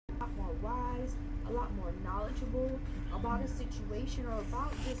a lot more knowledgeable about a situation or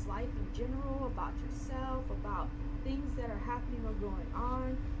about just life in general, about yourself, about things that are happening or going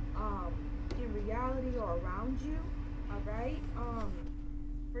on in reality or around you. All right.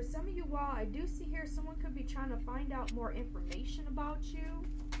 For some of you all, I do see here someone could be trying to find out more information about you.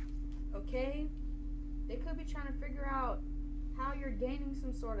 Okay. They could be trying to figure out how you're gaining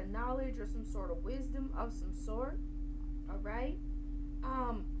some sort of knowledge or some sort of wisdom of some sort. All right.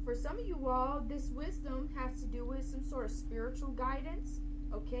 For some of you all, this wisdom has to do with some sort of spiritual guidance.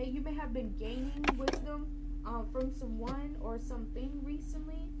 Okay. You may have been gaining wisdom from someone or something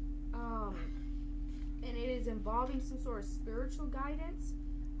recently. And it is involving some sort of spiritual guidance.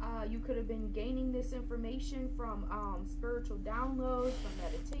 You could have been gaining this information from spiritual downloads, from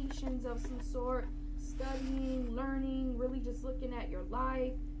meditations of some sort, studying, learning, really just looking at your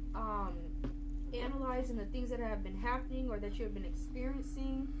life, analyzing the things that have been happening or that you have been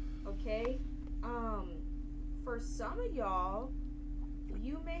experiencing. Okay. For some of y'all,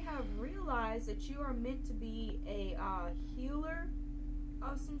 you may have realized that you are meant to be a healer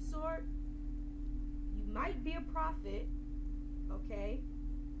of some sort. You might be a prophet. Okay.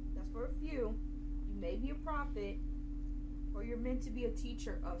 That's for a few. You may be a prophet, or you're meant to be a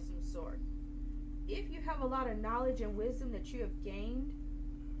teacher of some sort. If you have a lot of knowledge and wisdom that you have gained,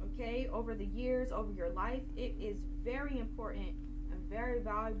 okay, over the years, over your life, it is very important and very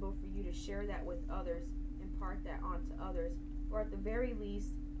valuable for you to share that with others, impart that onto others, or at the very least,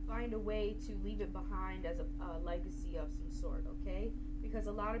 find a way to leave it behind as a legacy of some sort, okay? Because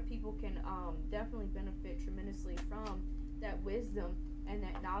a lot of people can definitely benefit tremendously from that wisdom and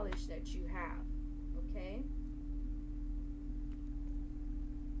that knowledge that you have. Okay.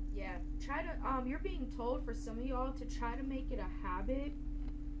 Yeah. Try to you're being told for some of y'all to try to make it a habit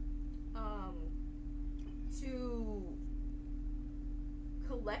to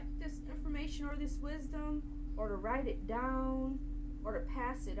collect this information or this wisdom, or to write it down, or to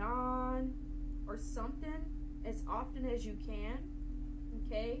pass it on, or something, as often as you can.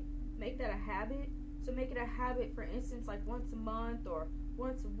 Okay. Make that a habit. So make it a habit, for instance, like once a month or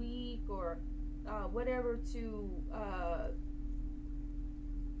once a week or whatever, to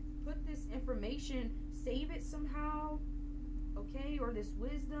put this information, save it somehow, okay, or this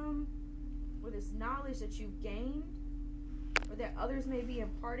wisdom or this knowledge that you've gained or that others may be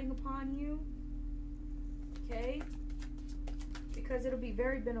imparting upon you, okay, because it'll be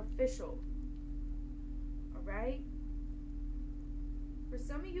very beneficial. All right. For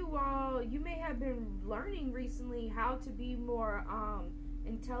some of you all, you may have been learning recently how to be more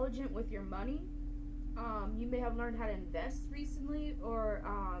intelligent with your money. You may have learned how to invest recently, or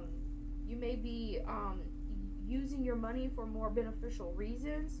you may be using your money for more beneficial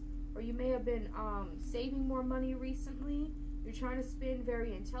reasons, or you may have been saving more money recently. You're trying to spend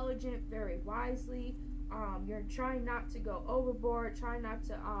very intelligent, very wisely. You're trying not to go overboard, trying not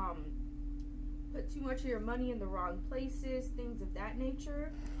to put too much of your money in the wrong places, things of that nature,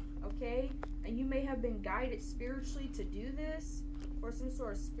 okay? And you may have been guided spiritually to do this for some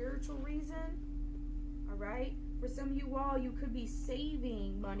sort of spiritual reason, all right? For some of you all, you could be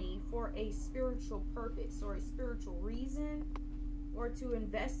saving money for a spiritual purpose or a spiritual reason, or to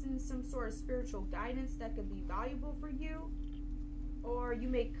invest in some sort of spiritual guidance that could be valuable for you. Or you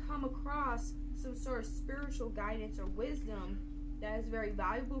may come across some sort of spiritual guidance or wisdom that is very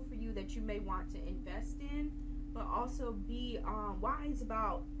valuable for you that you may want to invest in, but also be wise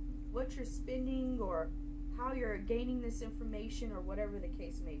about what you're spending or how you're gaining this information, or whatever the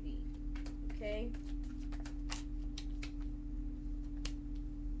case may be. Okay.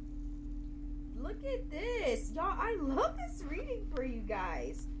 Look at this, y'all. I love this reading for you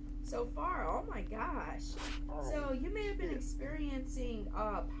guys so far. Oh my gosh. So you may have been experiencing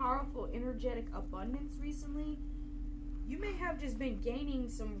powerful energetic abundance recently. You may have just been gaining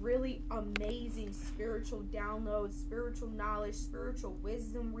some really amazing spiritual downloads, spiritual knowledge, spiritual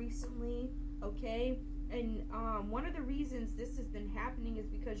wisdom recently, okay? And one of the reasons this has been happening is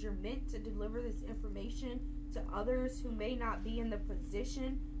because you're meant to deliver this information to others who may not be in the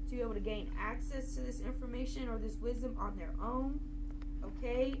position to be able to gain access to this information or this wisdom on their own,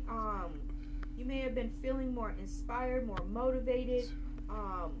 okay? You may have been feeling more inspired, more motivated,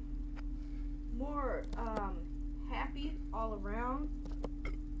 more happy all around.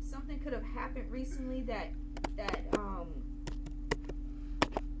 Something could have happened recently that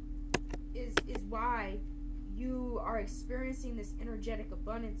is why you are experiencing this energetic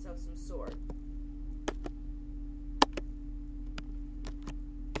abundance of some sort.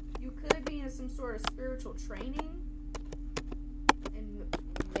 You could be in some sort of spiritual training and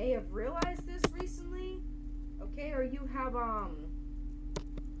may have realized this recently, okay? Or you have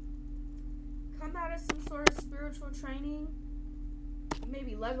come come out of some sort of spiritual training. You may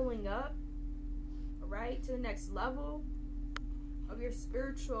be leveling up, alright, to the next level of your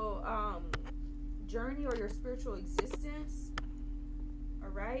spiritual journey or your spiritual existence.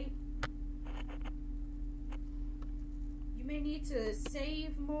 Alright? You may need to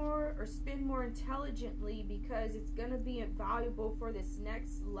save more or spend more intelligently because it's going to be invaluable for this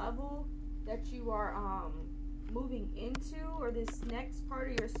next level that you are moving into, or this next part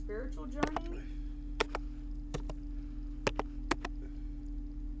of your spiritual journey.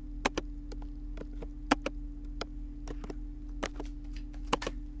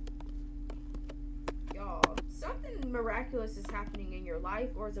 Y'all, something miraculous is happening in your life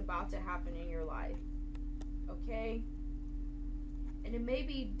or is about to happen in your life. Okay? And it may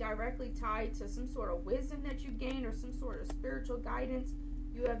be directly tied to some sort of wisdom that you gain or some sort of spiritual guidance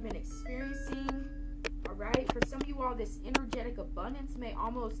you have been experiencing. Alright? For some of you all, this energetic abundance may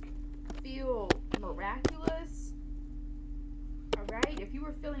almost feel miraculous. Alright? If you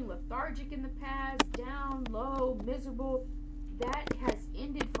were feeling lethargic in the past, down, low, miserable, that has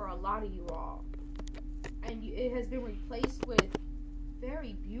ended for a lot of you all. And it has been replaced with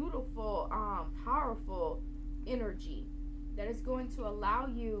very beautiful, powerful energy that is going to allow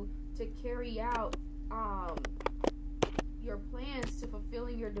you to carry out your plans to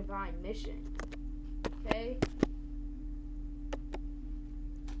fulfilling your divine mission. Okay?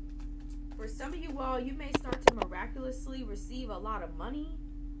 For some of you all, you may start to miraculously receive a lot of money,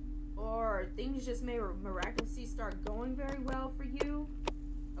 or things just may miraculously start going very well for you.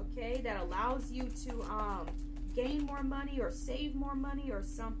 Okay? That allows you to gain more money or save more money or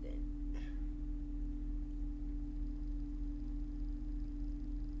something.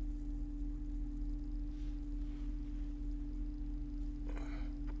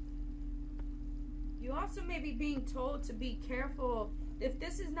 You also may be being told to be careful if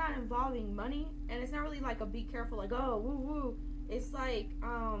this is not involving money, and it's not really like a be careful, like, oh, woo woo. It's like,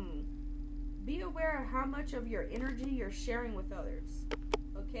 be aware of how much of your energy you're sharing with others,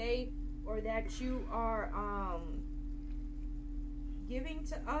 okay? Or that you are giving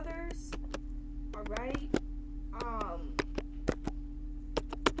to others, all right?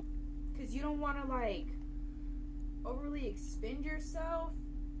 Because you don't want to, like, overly expend yourself.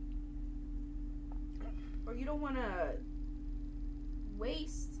 Or you don't want to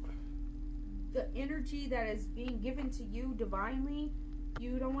waste the energy that is being given to you divinely.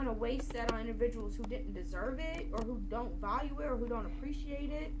 You don't want to waste that on individuals who didn't deserve it, or who don't value it, or who don't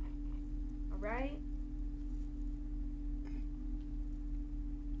appreciate it. Alright?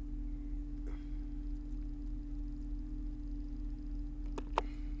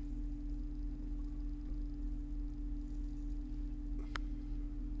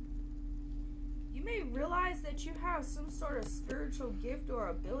 You may realize that you have some sort of spiritual gift or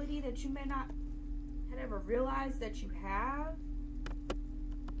ability that you may not have ever realized that you have.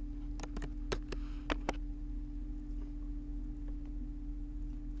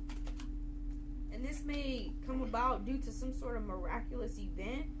 And this may come about due to some sort of miraculous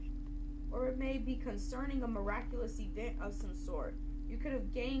event, or it may be concerning a miraculous event of some sort. You could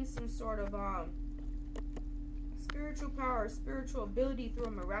have gained some sort of spiritual power or spiritual ability through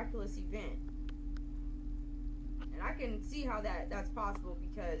a miraculous event. I can see how that's possible,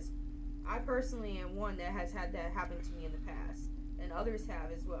 because I personally am one that has had that happen to me in the past, and others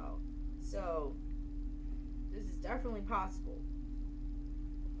have as well. So this is definitely possible.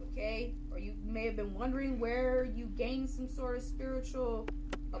 Okay? Or you may have been wondering where you gained some sort of spiritual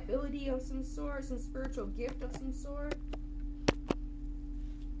ability of some sort, some spiritual gift of some sort.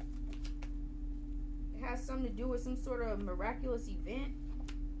 It has something to do with some sort of miraculous event.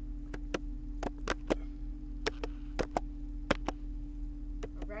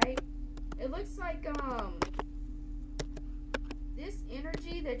 Right? It looks like this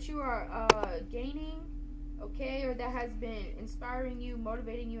energy that you are gaining, okay, or that has been inspiring you,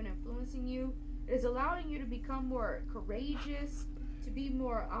 motivating you, and influencing you, is allowing you to become more courageous, to be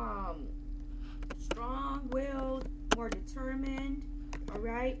more strong-willed, more determined,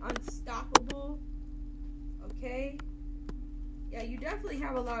 alright, unstoppable, okay? Yeah, you definitely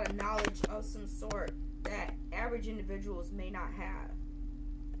have a lot of knowledge of some sort that average individuals may not have.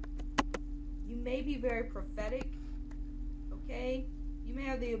 You may be very prophetic, okay? You may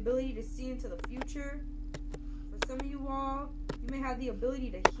have the ability to see into the future. For some of you all, you may have the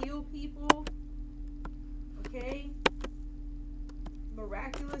ability to heal people, okay?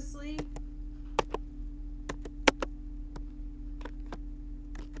 Miraculously.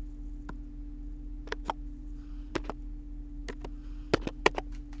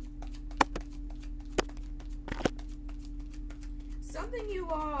 Something you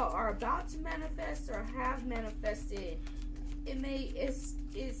all are about to manifest or have manifested,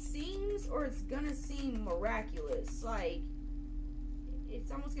 it seems, or it's gonna seem miraculous. Like,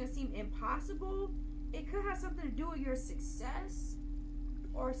 it's almost gonna seem impossible. It could have something to do with your success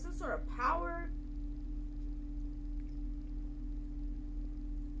or some sort of power.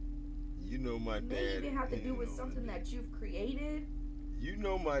 You know my dad. May even have to do with something that you've created. You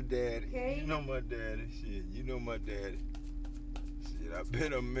know my dad. Okay. You know my dad and shit. You know my dad. Shit, I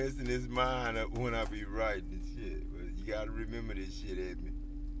bet I'm messing his mind up when I be writing and shit. But you gotta remember this shit, Edmund.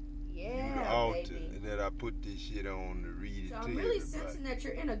 Yeah, the altar, baby. And that I put this shit on to read it So to I'm really everybody. sensing that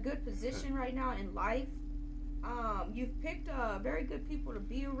you're in a good position right now in life. You've picked very good people to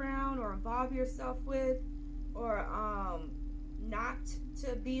be around or involve yourself with, or not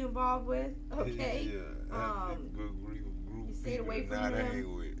to be involved with. Okay. Yeah. Group you stayed away from not them.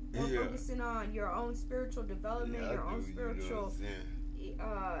 hang with. More focusing on your own spiritual development, your own spiritual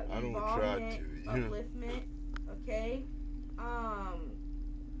involvement, upliftment. Okay.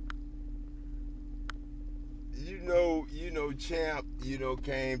 You know, Champ,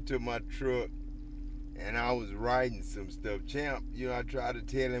 came to my truck and I was writing some stuff. Champ, I try to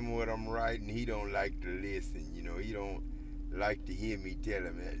tell him what I'm writing. He don't like to listen. He don't like to hear me tell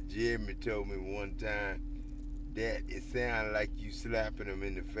him that. Jeremy told me one time that it sounds like you slapping them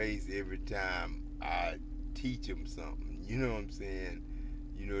in the face every time I teach them something. You know what I'm saying?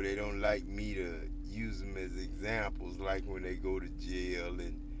 They don't like me to use them as examples, like when they go to jail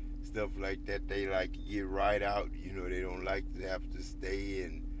and stuff like that. They like to get right out. They don't like to have to stay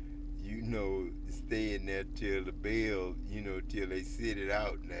and, stay in there till the bail, till they sit it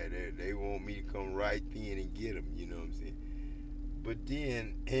out. Now, they want me to come right in and get them, you know what I'm saying? But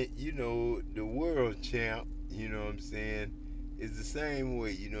then, the world, Champ, you know what I'm saying, is the same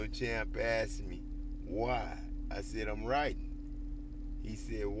way. Champ asked me, why? I said, I'm writing. He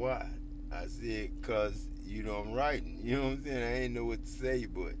said, why? I said, because, I'm writing. You know what I'm saying? I ain't know what to say,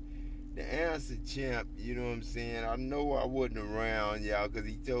 but the answer, Champ, you know what I'm saying, I know I wasn't around, y'all, because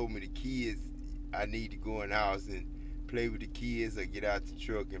he told me the kids, I need to go in the house and play with the kids or get out the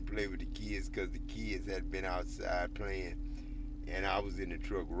truck and play with the kids, because the kids had been outside playing. And I was in the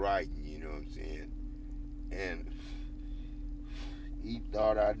truck writing, you know what I'm saying? And he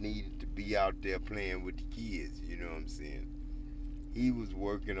thought I needed to be out there playing with the kids, you know what I'm saying? He was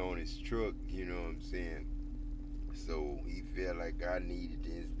working on his truck, you know what I'm saying? So he felt like I needed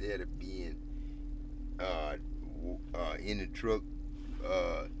to, instead of being in the truck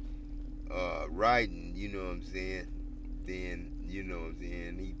riding, you know what I'm saying? Then, you know what I'm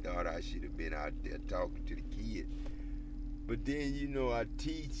saying, he thought I should have been out there talking to the kids. But then, I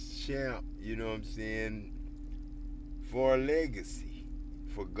teach Champ, you know what I'm saying, for a legacy,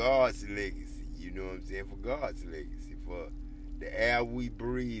 for God's legacy, you know what I'm saying, for God's legacy, for the air we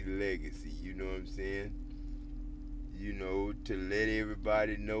breathe legacy, you know what I'm saying, to let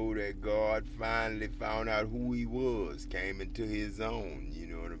everybody know that God finally found out who he was, came into his own, you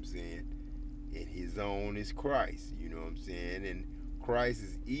know what I'm saying, and his own is Christ, you know what I'm saying, and Christ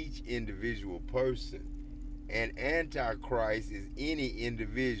is each individual person. And Antichrist is any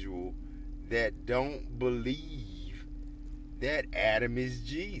individual that don't believe that Adam is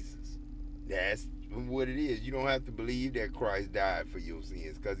Jesus. That's what it is. You don't have to believe that Christ died for your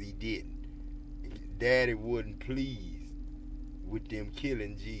sins, because he didn't. Daddy wasn't pleased with them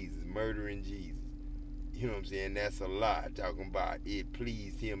killing Jesus, murdering Jesus. You know what I'm saying? That's a lie. Talking about it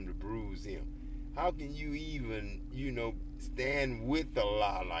pleased him to bruise him. How can you even, stand with a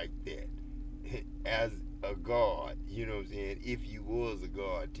lie like that as a God, you know what I'm saying? If you was a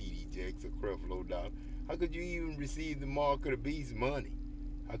God, T.D. Jakes or Creflo Dollar, how could you even receive the mark of the beast money?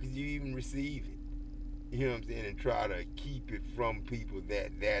 How could you even receive it? You know what I'm saying? And try to keep it from people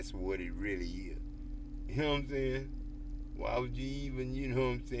that's what it really is. You know what I'm saying? Why would you even, you know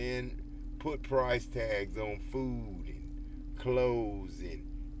what I'm saying, put price tags on food and clothes and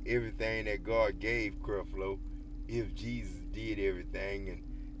everything that God gave Creflo if Jesus did everything? And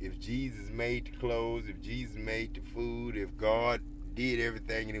if Jesus made the clothes, if Jesus made the food, if God did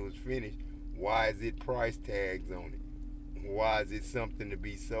everything and it was finished, why is it price tags on it? Why is it something to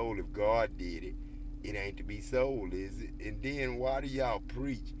be sold? If God did it, it ain't to be sold, is it? And then why do y'all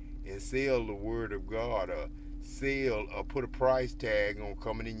preach and sell the word of God, or sell or put a price tag on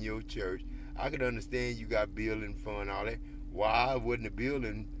coming in your church? I could understand you got building fund, all that. Why wasn't the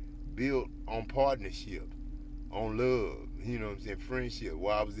building built on partnership, on love, you know what I'm saying, friendship?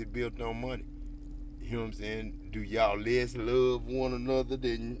 Why was it built on money? You know what I'm saying? Do y'all less love one another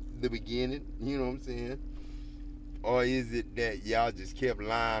than the beginning? You know what I'm saying? Or is it that y'all just kept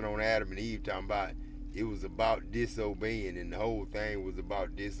lying on Adam and Eve, talking about it was about disobeying, and the whole thing was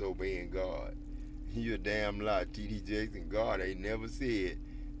about disobeying God. You're a damn lie, T.D. Jackson. God ain't never said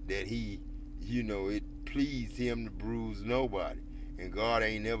that he, it pleased him to bruise nobody. And God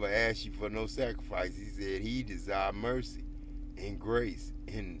ain't never asked you for no sacrifice. He said he desired mercy and grace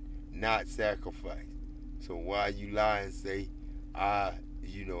and not sacrifice. So why you lie and say, I,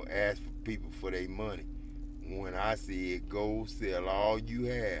 ask for people for their money, when I said go sell all you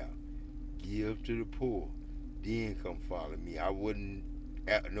have, give to the poor, then come follow me? I wouldn't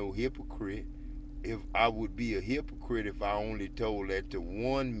no hypocrite. If I would be a hypocrite if I only told that to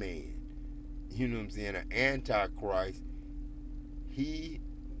one man, an antichrist, he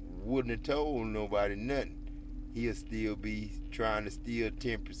wouldn't have told nobody nothing. He'll still be trying to steal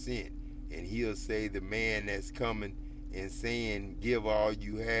 10%. And he'll say the man that's coming and saying, give all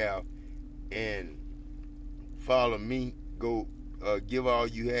you have and follow me, go give all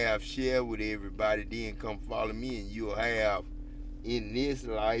you have, share with everybody, then come follow me, and you'll have in this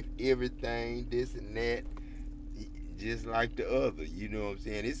life everything, this and that, just like the other. You know what I'm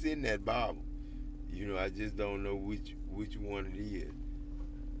saying? It's in that Bible. I just don't know which one it is.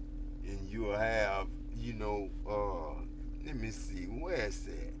 And you'll have, let me see, where's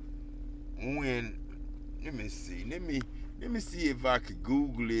that? Let me see if I could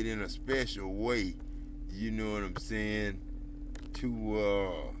Google it in a special way, you know what I'm saying,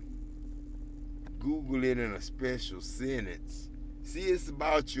 to Google it in a special sentence. See, it's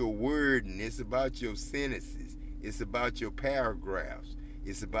about your wording, it's about your sentences, it's about your paragraphs,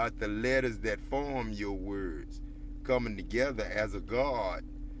 it's about the letters that form your words coming together as a God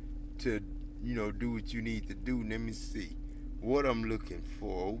to, do what you need to do. Let me see what I'm looking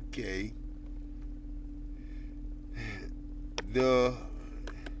for. Okay. The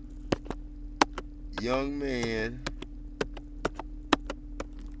young man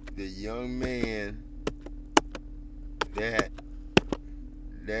that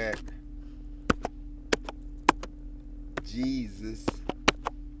Jesus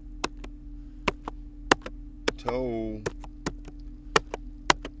told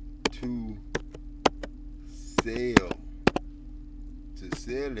to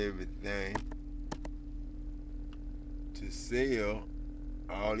sell everything, to sell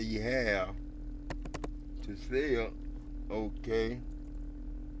all he have, to sell, okay.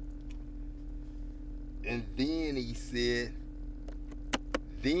 And then he said,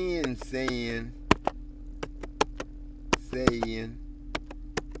 then saying,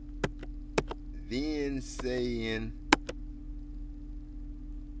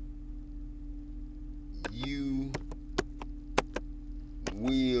 you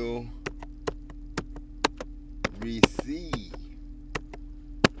will receive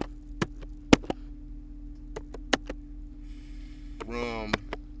from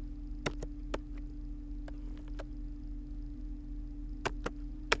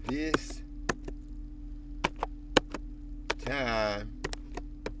this time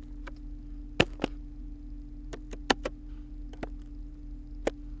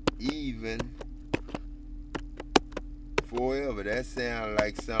even forever. That sounds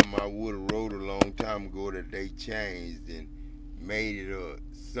like something I would have wrote a long time ago that they changed and made it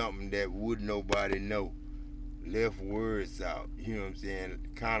something that would nobody know. Left words out. You know what I'm saying?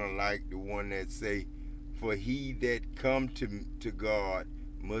 Kind of like the one that say, for he that come to God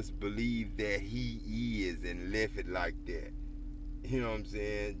must believe that he is, and left it like that. You know what I'm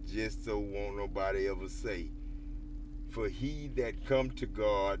saying? Just so won't nobody ever say. For he that come to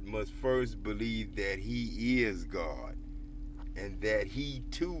God must first believe that he is God, and that he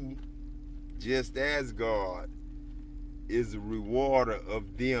too, just as God, is a rewarder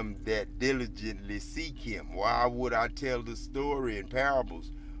of them that diligently seek him. Why would I tell the story in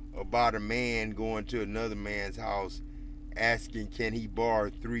parables about a man going to another man's house asking can he borrow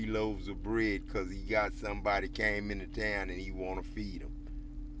 3 loaves of bread because he got somebody came into town and he want to feed them?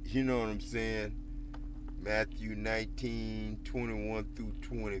 You know what I'm saying? Matthew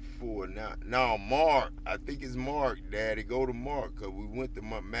 19:21-24. Now Mark, I think it's Mark, Daddy. Go to Mark, because we went to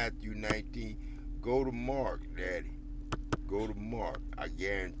Matthew 19. Go to Mark, Daddy. Go to Mark. I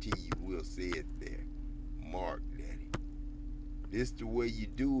guarantee you we'll see it there. Mark, Daddy. This the way you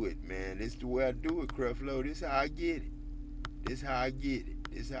do it, man. This the way I do it, Creflo. This how I get it. This how I get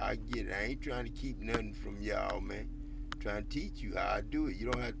it. This how I get it. I ain't trying to keep nothing from y'all, man. Trying to teach you how I do it. You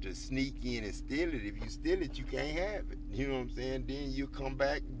don't have to sneak in and steal it. If you steal it, you can't have it. You know what I'm saying? Then you come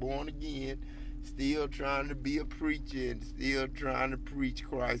back born again, still trying to be a preacher and still trying to preach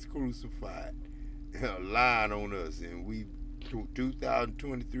Christ crucified. Lying on us, and we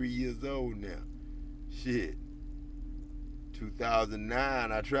 2023 years old now. Shit.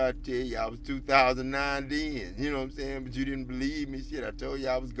 2009. I tried to tell you I was 2009 then. You know what I'm saying? But you didn't believe me. Shit, I told you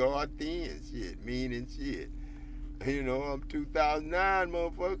I was God then. Shit, meaning shit. You know, I'm 2009,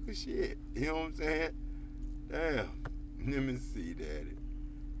 motherfucker. Shit. You know what I'm saying? Damn. Let me see, Daddy.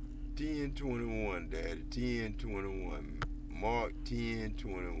 10:21, Daddy. 10:21. Mark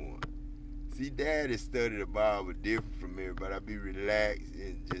 10:21. See, Daddy studied the Bible different from everybody. I be relaxed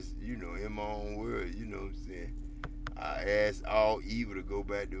and just, you know, in my own words, you know what I'm saying? I ask all evil to go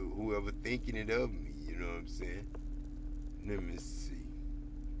back to whoever thinking it of me, you know what I'm saying? Let me see.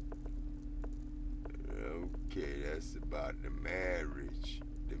 Okay, that's about the marriage.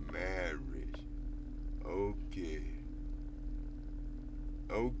 The marriage. Okay.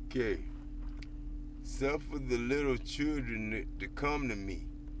 Okay. Suffer the little children to come to me.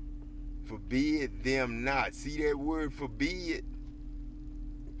 Forbid them not. See that word forbid?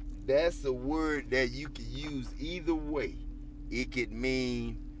 That's a word that you can use either way. It could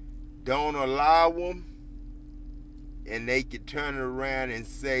mean don't allow them, and they could turn it around and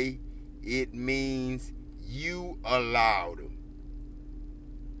say it means you allowed them.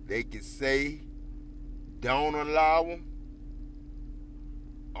 They could say don't allow them,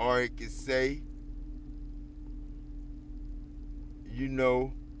 or it could say, you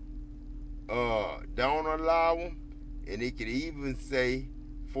know, don't allow them, and it could even say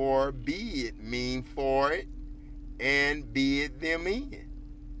forbid, mean for it, and bid them in,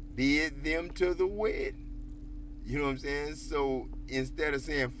 bid them to the wedding. You know what I'm saying? So instead of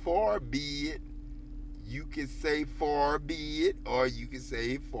saying forbid, you could say forbid, or you could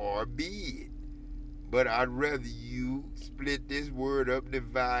say forbid. But I'd rather you split this word up,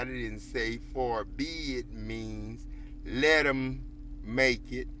 divide it, and say forbid means let them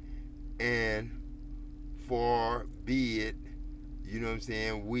make it, and forbid, you know what I'm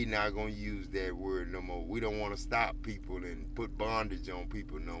saying, we not going to use that word no more. We don't want to stop people and put bondage on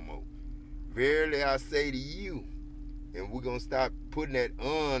people no more. Verily I say to you, and we're going to stop putting that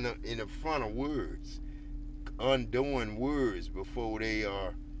 "un" in the front of words, undoing words before they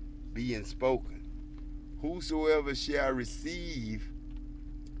are being spoken. Whosoever shall receive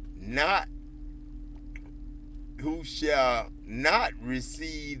not, who shall not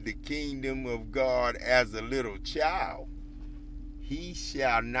receive the kingdom of God as a little child, he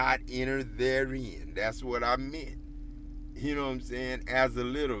shall not enter therein. That's what I meant. You know what I'm saying? As a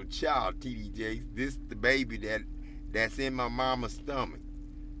little child, TDJ, this the baby that's in my mama's stomach,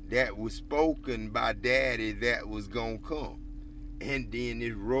 that was spoken by Daddy that was gonna come. And then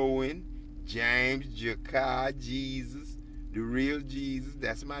it's Rowan, James, Ja'Kai, Jesus, the real Jesus,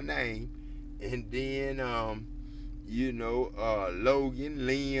 that's my name. And then you know, Logan,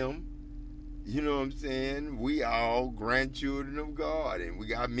 Liam, you know what I'm saying? We all grandchildren of God, and we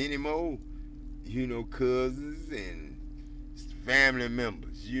got many more, you know, cousins and family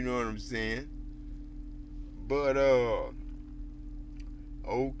members, you know what I'm saying? But,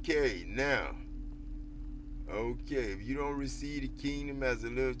 okay, now, okay, if you don't receive the kingdom as a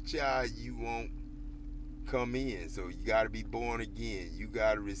little child, you won't come in. So you got to be born again. You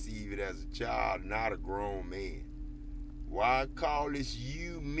got to receive it as a child, not a grown man. Why call this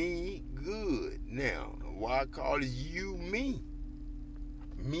you, me, good? Now, why call this you, me?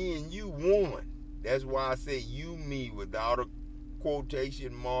 Me and you one. That's why I say you, me, without a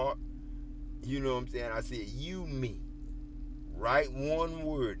quotation mark. You know what I'm saying? I said you, me. Write one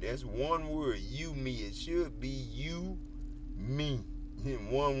word. That's one word. You, me. It should be you, me. In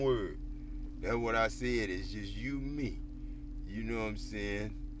one word. That's what I said. It's just you, me. You know what I'm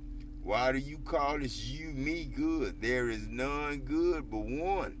saying? Why do you call this you, me good? There is none good but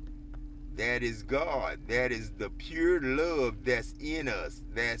one. That is God. That is the pure love that's in us.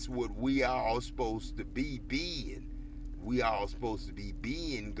 That's what we all supposed to be being. We all supposed to be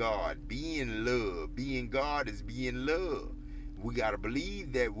being God, being love. Being God is being love. We got to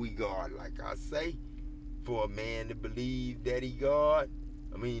believe that we God. Like I say, for a man to believe that he God,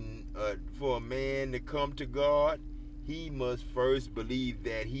 for a man to come to God, he must first believe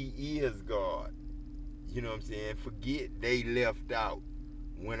that he is God. You know what I'm saying? Forget they left out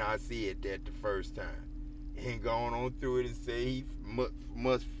when I said that the first time. And going on through it and say he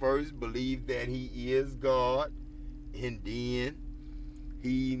must first believe that he is God, and then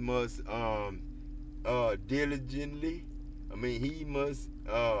he must diligently, he must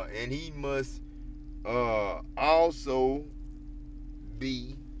and he must also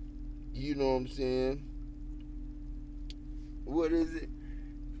be, you know what I'm saying, what is it?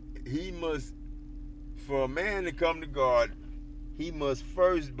 He must, for a man to come to God, he must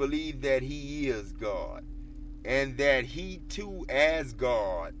first believe that he is God, and that he too, as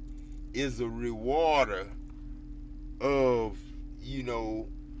God, is a rewarder of,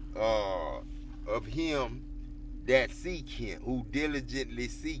 of him that seek him, who diligently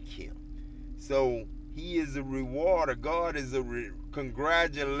seek him. So he is a rewarder. God is a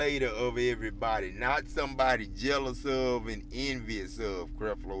congratulator of everybody, not somebody jealous of and envious of.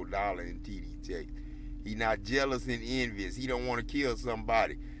 Creflo Dollar and TD. He not jealous and envious. He don't want to kill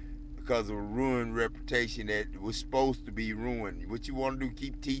somebody because of a ruined reputation that was supposed to be ruined. What you want to do,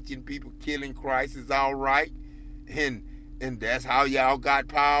 keep teaching people killing Christ is all right? And that's how y'all got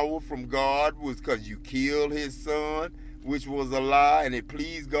power from God, was because you killed his son, which was a lie, and it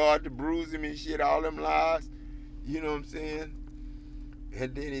pleased God to bruise him and shit, all them lies. You know what I'm saying?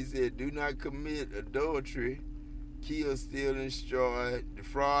 And then he said, do not commit adultery, kill, steal, and destroy,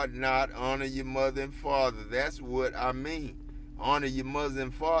 defraud not, honor your mother and father. That's what I mean. Honor your mother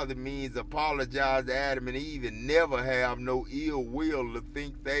and father means apologize to Adam and Eve and never have no ill will to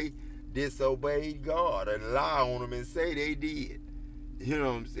think they disobeyed God and lie on them and say they did. You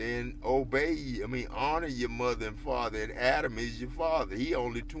know what I'm saying? Honor your mother and father. And Adam is your father. He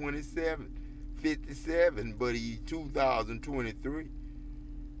only 57, but he's 2023.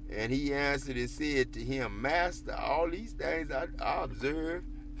 And he answered and said to him, Master, all these things I observed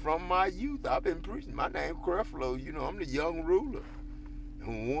from my youth. I've been preaching. My name Creflo. I'm the young ruler.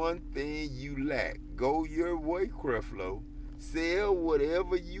 And one thing you lack. Go your way, Creflo. Sell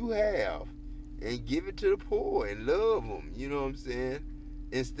whatever you have and give it to the poor and love them. You know what I'm saying?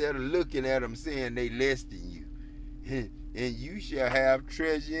 Instead of looking at them saying they less than you. And you shall have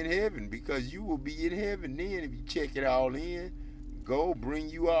treasure in heaven, because you will be in heaven then if you check it all in. Go bring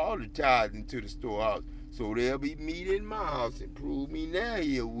you all the tithes into the storehouse, so there'll be meat in my house, and prove me now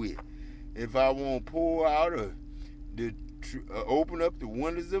herewith. If I won't pour out open up the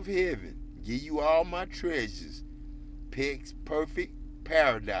windows of heaven, give you all my treasures, Peck'z perfect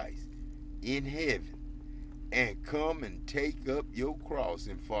paradise in heaven, and come and take up your cross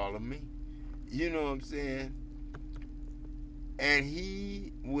and follow me. You know what I'm saying? And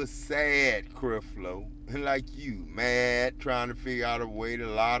he was sad, Creflo, like you, mad, trying to figure out a way to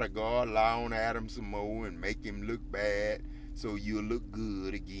lie to God, lie on Adam some more and make him look bad so you'll look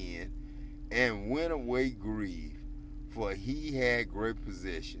good again, and went away grieved, for he had great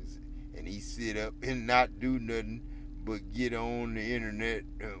possessions. And he sit up and not do nothing but get on the internet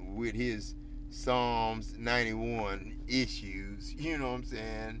with his Psalms 91 issues, you know what I'm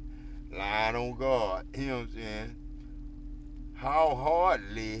saying, lying on God, you know what I'm saying. How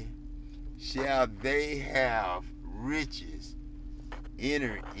hardly shall they have riches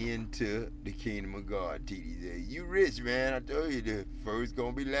enter into the kingdom of God, TD said. You rich, man. I told you the first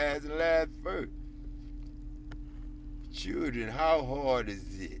gonna be last and last first. Children, how hard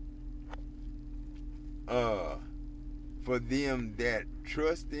is it for them that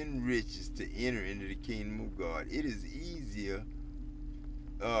trust in riches to enter into the kingdom of God? It is easier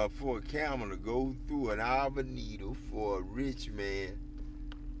for a camel to go through an eye of a needle for a rich man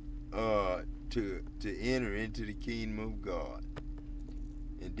to enter into the kingdom of God.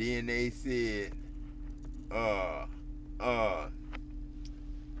 And then they said,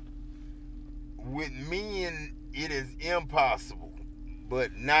 with men it is impossible,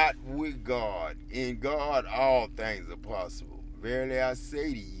 but not with God. In God all things are possible. Verily I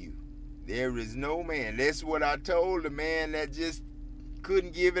say to you, there is no man. That's what I told the man that just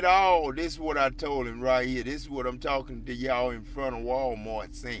couldn't give it all. This is what I told him right here. This is what I'm talking to y'all in front of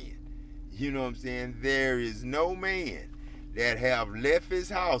Walmart saying. You know what I'm saying? There is no man that have left his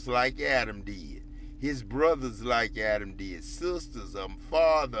house like Adam did, his brothers like Adam did, sisters, a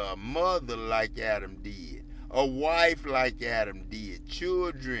father, a mother like Adam did, a wife like Adam did,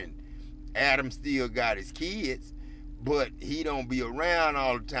 children. Adam still got his kids, but he don't be around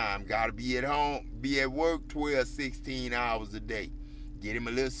all the time. Got to be at home, be at work 12, 16 hours a day. Get him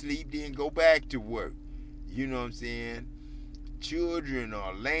a little sleep, then go back to work. You know what I'm saying? Children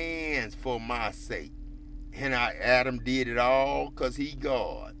are lands for my sake. And Adam did it all because he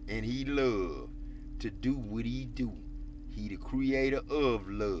God, and he loved to do what he do. He the creator of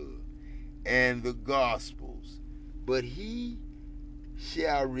love and the gospels. But he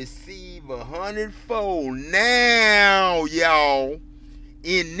shall receive 100-fold now, y'all,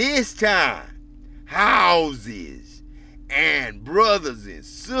 in this time, houses and brothers and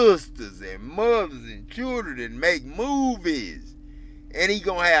sisters and mothers and children, and make movies. And he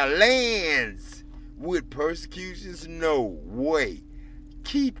gonna have lands with persecutions? No way.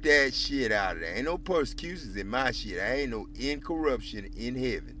 Keep that shit out of there. Ain't no persecutions in my shit. I ain't no incorruption in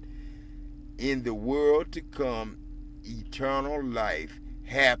heaven. In the world to come, eternal life,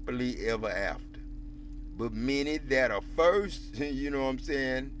 happily ever after. But many that are first, you know what I'm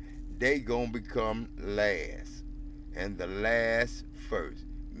saying, they gonna become last. and the last first.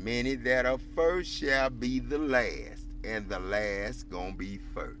 Many that are first shall be the last, and the last gonna be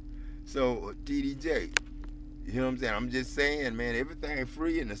first. So, TDJ, you know what I'm saying? I'm just saying, man, everything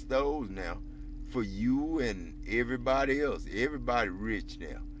free in the stores now for you and everybody else. Everybody rich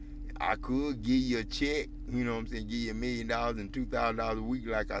now. I could give you a check, you know what I'm saying, give you $1 million and $2,000 a week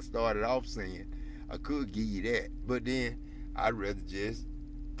like I started off saying. I could give you that. But then I'd rather just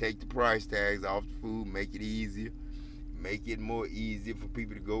take the price tags off the food, make it easier, make it more easier for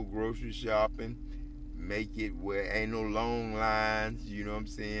people to go grocery shopping, make it where ain't no long lines, you know what I'm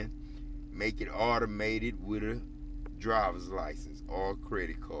saying? Make it automated with a driver's license or a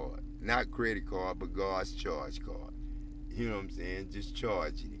credit card. Not credit card, but God's charge card. You know what I'm saying? Just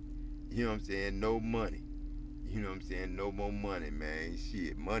charging it. You know what I'm saying? No money. You know what I'm saying? No more money, man.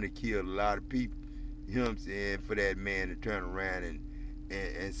 Shit, money killed a lot of people. You know what I'm saying? For that man to turn around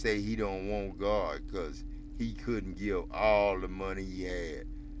and say he don't want God because he couldn't give all the money he had,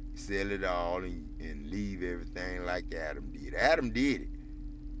 sell it all and leave everything like Adam did. Adam did it.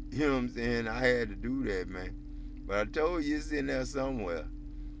 You know what I'm saying? I had to do that, man. But I told you it's in there somewhere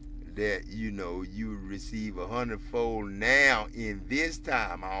that, you know, you receive 100-fold now in this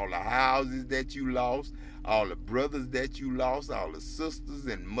time. All the houses that you lost, all the brothers that you lost, all the sisters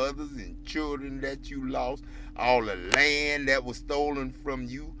and mothers and children that you lost, all the land that was stolen from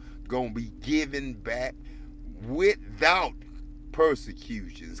you, gonna be given back without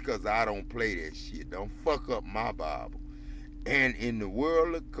persecutions, because I don't play that shit. Don't fuck up my Bible. And in the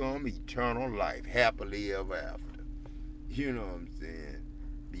world to come, eternal life, happily ever after. You know what I'm saying?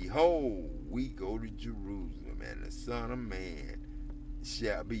 Behold, we go to Jerusalem, and the Son of Man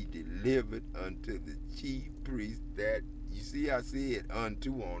shall be delivered unto the chief priest. That, you see, I said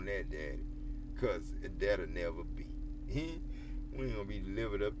unto on that, Daddy, because that'll never be. We ain't gonna be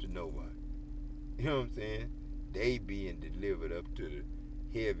delivered up to nobody. You know what I'm saying? They being delivered up to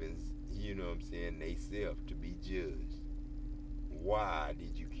the heavens, you know what I'm saying, they self to be judged. Why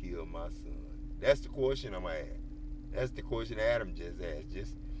did you kill my son? That's the question I'm gonna ask. That's the question Adam just asked.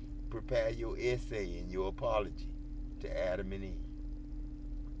 Just prepare your essay and your apology to Adam and Eve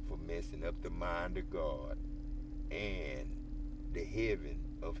for messing up the mind of God and the heaven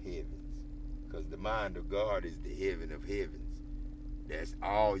of heavens. Because the mind of God is the heaven of heavens. That's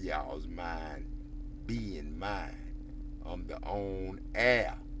all y'all's mind being mine. I'm the own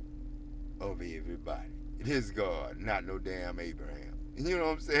heir of everybody. It is God, not no damn Abraham. You know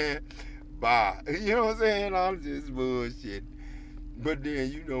what I'm saying? Bye. You know what I'm saying? I'm just bullshit. But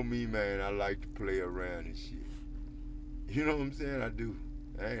then, you know me, man, I like to play around and shit. You know what I'm saying? I do.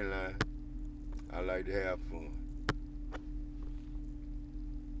 I ain't lying. I like to have fun.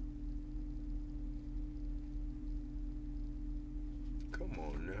 Come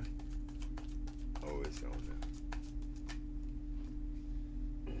on now. Oh, it's on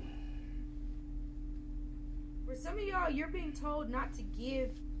now. For some of y'all, you're being told not to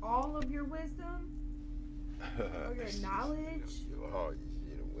give all of your wisdom or your knowledge. Oh, you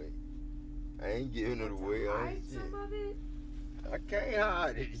shit away. I ain't giving it away. Hide some of it. I can't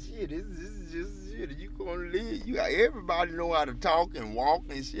hide it. Shit, this is just shit. You gonna live. You got everybody know how to talk and walk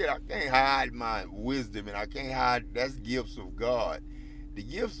and shit. I can't hide my wisdom, and I can't hide. That's gifts of God. The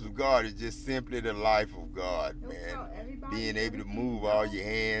gifts of God is just simply the life of God, man. Being able to move all your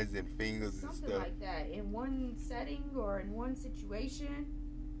hands and fingers and stuff. Something like that in one setting or in one situation.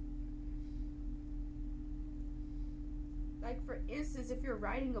 Like, for instance, if you're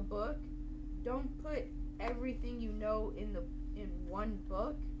writing a book, don't put everything you know in one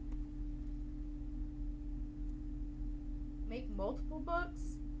book. Make multiple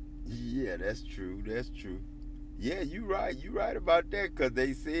books. Yeah, that's true. That's true. Yeah, you right. You right about that, because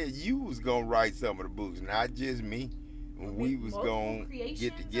they said you was going to write some of the books, not just me. We was going to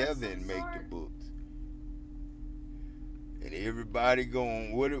get together and make the books. And everybody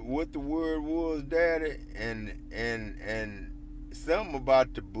going, what the word was, Daddy? And something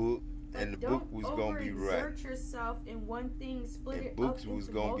about the book, and the book was going to be right. Don't overexert yourself in one thing, split it up. Books was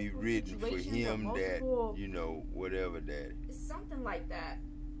going to be written for him that, you know, whatever, Daddy. It's something like that.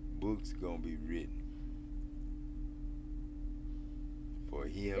 Books going to be written for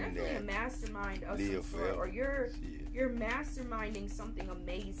him. Definitely that a mastermind of some sort, or you're masterminding something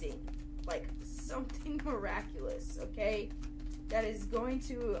amazing, like something miraculous, okay, that is going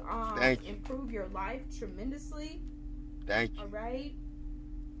to improve your life tremendously. Thank you. All right.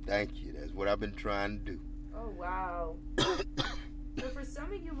 Thank you. That's what I've been trying to do. Oh wow. So for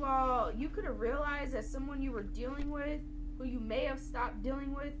some of you all, you could have realized that someone you were dealing with, who you may have stopped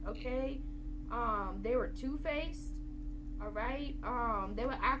dealing with, okay, they were two-faced. All right. They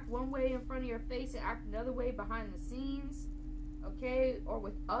would act one way in front of your face and act another way behind the scenes. Okay, or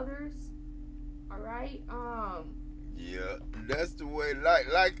with others. All right. Yeah, that's the way.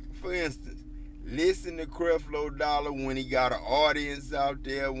 Like for instance, listen to Creflo Dollar when he got an audience out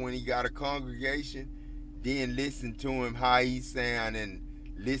there, when he got a congregation. Then listen to him how he sound and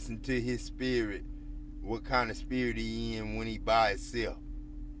listen to his spirit, what kind of spirit he in when he by himself.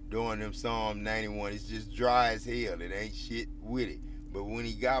 Doing them Psalm 91, it's just dry as hell. It ain't shit with it. But when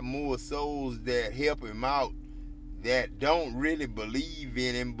he got more souls that help him out, that don't really believe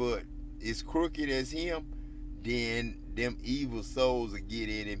in him, but is crooked as him, then them evil souls will get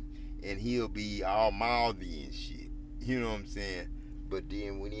in him, and he'll be all mouthy and shit. You know what I'm saying? But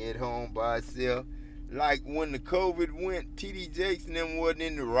then when he at home by himself, like when the COVID went, T.D. Jakes and them wasn't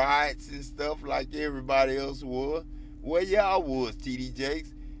in the riots and stuff like everybody else was. Where y'all was, T.D.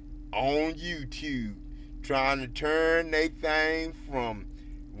 Jakes? On YouTube, trying to turn they thing from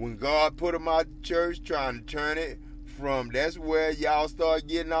when God put them out the church, trying to turn it from, that's where y'all start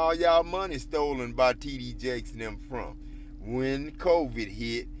getting all y'all money stolen by T.D. Jakes and them from. When COVID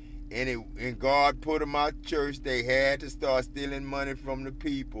hit and God put them out the church, they had to start stealing money from the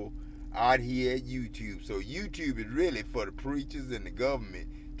people out here at YouTube. So YouTube is really for the preachers and the government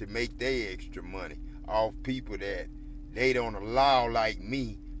to make their extra money off people that they don't allow, like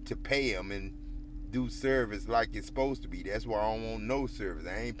me, to pay them and do service like it's supposed to be. That's why I don't want no service.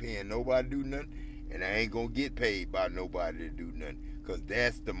 I ain't paying nobody to do nothing, and I ain't gonna get paid by nobody to do nothing, because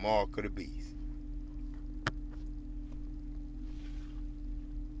that's the mark of the beast.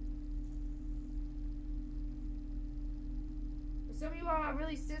 Some of you all, I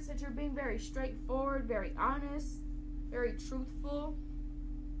really sense that you're being very straightforward, very honest, very truthful.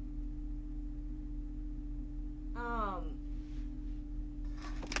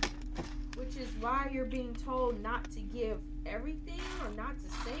 Which is why you're being told not to give everything, or not to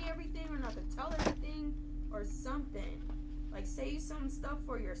say everything, or not to tell everything, or something. Like, say some stuff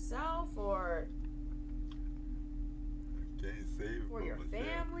for yourself, or Can't say it for your myself.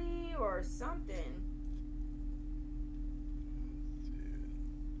 family, or something.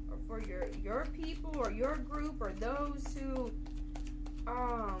 Or for your people, or your group, or those who,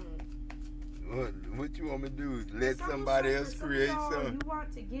 What you want me to do? Let Some somebody for else some of create y'all, something? You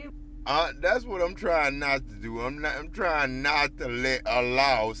want to give. That's what I'm trying not to do. I'm trying not to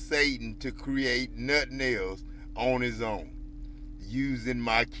allow Satan to create nothing else on his own, using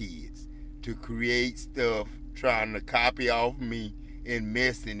my kids to create stuff, trying to copy off me and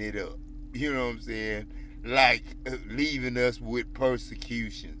messing it up. You know what I'm saying? Like leaving us with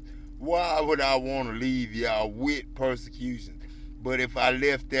persecution. Why would I want to leave y'all with persecution? But if I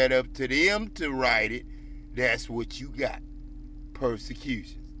left that up to them to write it, that's what you got.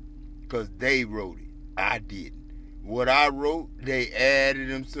 Persecutions. Because they wrote it. I didn't. What I wrote, they added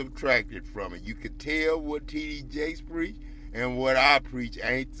and subtracted from it. You could tell what T.D. Jakes preached and what I preach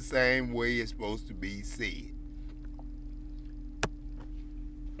ain't the same way it's supposed to be said.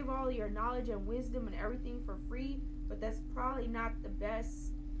 Give all your knowledge and wisdom and everything for free, but that's probably not the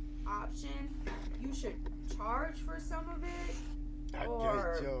best option. You should charge for some of it,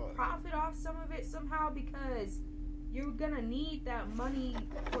 or profit off some of it somehow, because you're gonna need that money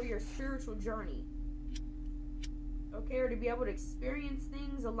for your spiritual journey. Okay, or to be able to experience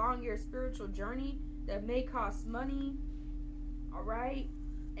things along your spiritual journey that may cost money. All right,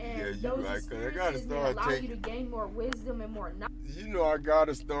 and those experiences may allow you to gain more wisdom and more knowledge. You know, I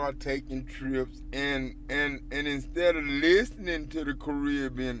gotta start taking trips, and instead of listening to the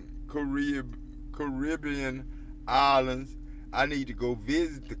Caribbean islands, I need to go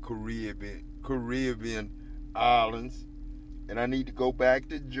visit the Caribbean islands, and I need to go back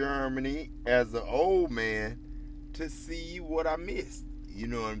to Germany as an old man to see what I missed. You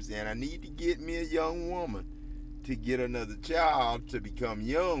know what I'm saying? I need to get me a young woman to get another child to become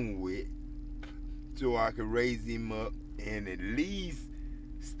young with, so I can raise him up and at least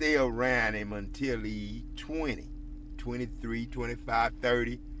stay around him until he's 20, 23, 25,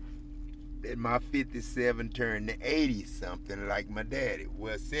 30. At my 57 turned to 80 something like my daddy.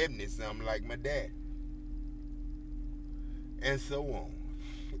 Well, 70 something like my dad. And so on.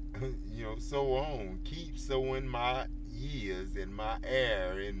 You know, so on. Keep sowing my years and my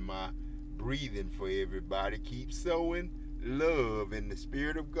air and my breathing for everybody. Keep sowing love and the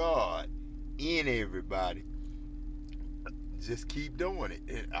Spirit of God in everybody. Just keep doing it.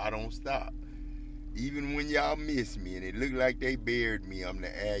 And I don't stop. Even when y'all miss me and it look like they buried me, I'm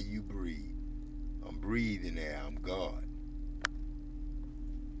the air you breathe. I'm breathing air. I'm God.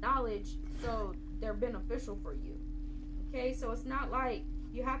 Knowledge, so they're beneficial for you. Okay, so it's not like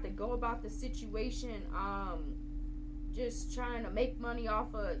you have to go about the situation just trying to make money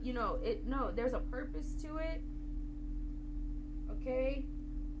off of, you know, it. No, there's a purpose to it. Okay.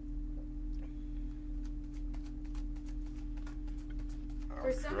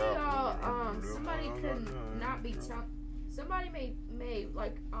 For some of y'all, somebody could not be somebody may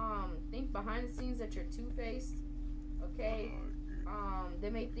like think behind the scenes that you're two-faced. Okay. They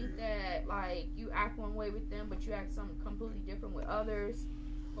may think that like you act one way with them, but you act something completely different with others.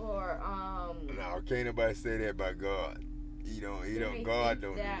 Or no, can't nobody say that about God. You don't. God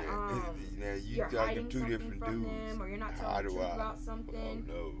don't that, do that. Now you talking two different dudes. Them, or you're not telling the truth about something.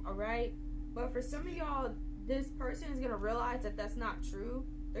 Oh, no. All right. But for some of y'all, this person is gonna realize that that's not true.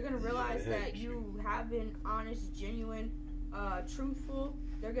 They're gonna realize that you have been honest, genuine, truthful.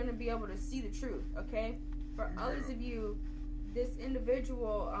 They're gonna be able to see the truth. Okay. For others of you, this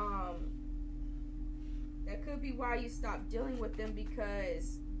individual, that could be why you stopped dealing with them,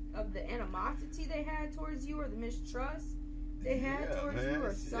 because of the animosity they had towards you or the mistrust they had towards you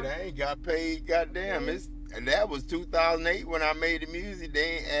or something. I ain't got paid, goddamn. And that was 2008 when I made the music.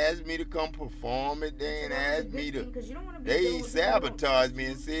 They ain't asked me to come perform it. They ain't asked me to. They sabotaged me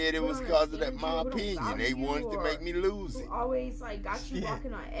and said it was because of that my opinion. They wanted to make me lose it. Always like got you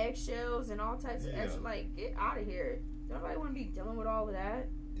walking on eggshells and all types of extra. Like, get out of here. Nobody want to be dealing with all of that.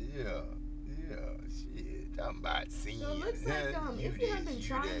 Yeah, shit. Talking about sin. So it looks like if you have been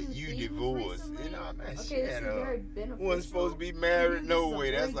trying you divorced. Recently, you know, man, okay, this is very beneficial. Wasn't supposed to be married no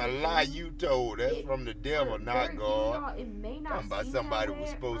way. That's a lie you told. That's from the devil, not God. It may not talking about somebody was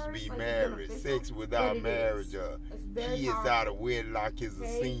supposed to be married. Sex without marriage, kids out of wedlock is a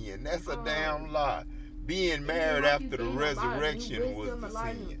sin. That's a damn lie. Being married after the resurrection was the sin. A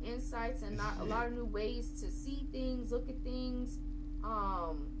lot of new insights and a lot of new ways to see things, look at things,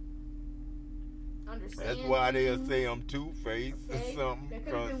 understand. That's why they'll say I'm two-faced or something.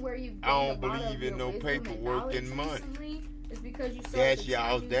 Because I don't believe in no paperwork and money. It's because you that's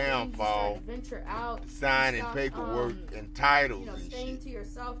y'all's downfall. Venture out, signing paperwork and titles and staying to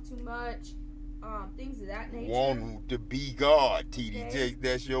yourself too much, things of that nature. Wanting to be God, TD,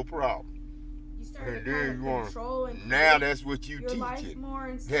 that's your problem. You started kind of controlling. Now that's what you teaching.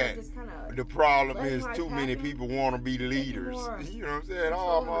 That the problem is too many people want to be leaders. You know what I'm saying?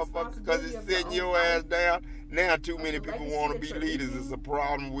 Oh, motherfucker, because it's sitting your ass down. Now too many people want to be leaders. It's a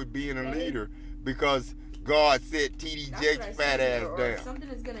problem with being a leader because God said TD Jake's fat ass down. Something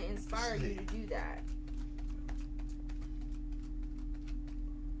is going to inspire you to do that.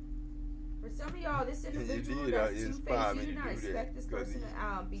 For some of y'all, this individual that's two-faced, you do not expect this person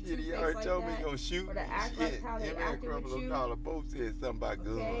to be two-faced like told that, me gonna shoot or to act like how they acted with you. Both said something about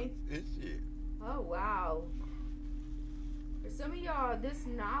guns and shit. Oh, wow. For some of y'all, this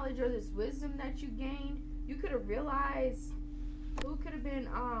knowledge or this wisdom that you gained, you could have realized who could have been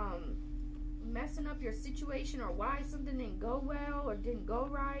messing up your situation, or why something didn't go well or didn't go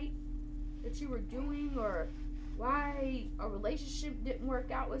right that you were doing, or why a relationship didn't work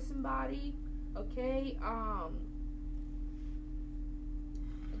out with somebody. Okay.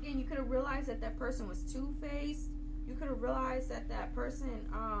 Again, you could have realized that that person was two-faced. You could have realized that that person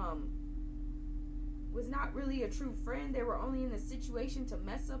was not really a true friend. They were only in the situation to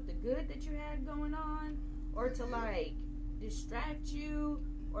mess up the good that you had going on, or to like distract you,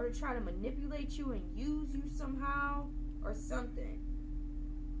 or to try to manipulate you and use you somehow or something.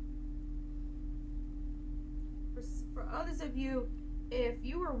 For others of you, if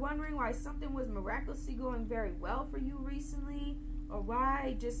you were wondering why something was miraculously going very well for you recently, or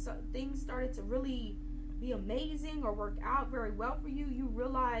why just things started to really be amazing or work out very well for you, you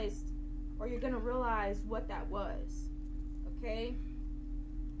realized, or you're going to realize what that was. Okay?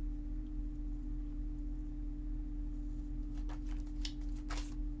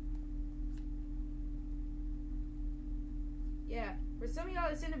 Yeah. For some of y'all,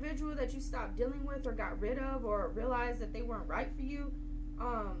 this individual that you stopped dealing with or got rid of or realized that they weren't right for you,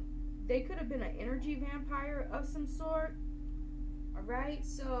 they could have been an energy vampire of some sort. Alright?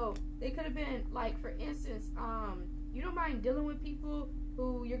 So, they could have been, like, for instance, you don't mind dealing with people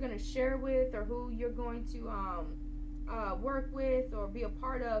who you're going to share with, or who you're going to work with or be a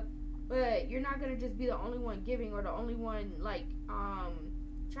part of, but you're not going to just be the only one giving, or the only one, like,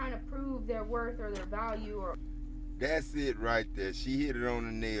 trying to prove their worth or their value. Or that's it right there. She hit it on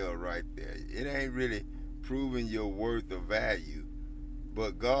the nail right there. It ain't really proving your worth or value,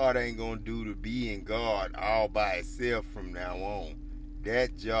 but God ain't going to do the being God all by itself from now on.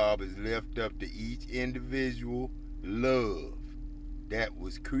 That job is left up to each individual love that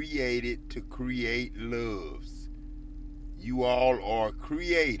was created to create loves. You all are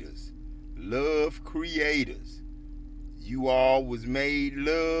creators, love creators. You all was made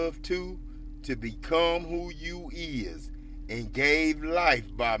love to, to become who you is and gave life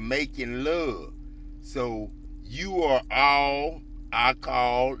by making love. So you are all I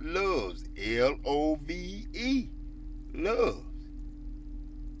call loves. Love. Loves.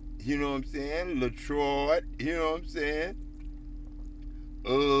 You know what I'm saying? Latroit, you know what I'm saying?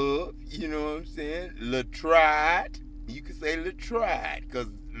 You know what I'm saying? Latried. You can say Latried, because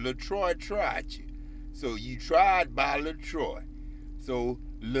Latroit tried you. So you tried by Latroit. So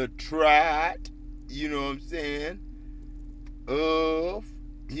Latried, you know what I'm saying?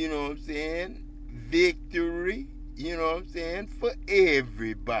 You know what I'm saying? Victory, you know what I'm saying? For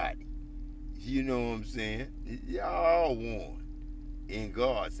everybody. You know what I'm saying? Y'all won in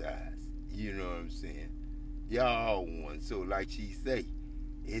God's eyes. You know what I'm saying? Y'all won. So like she say,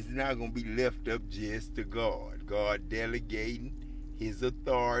 it's not going to be left up just to God. God delegating his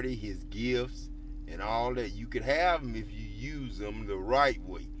authority, his gifts, and all that. You could have them if you use them the right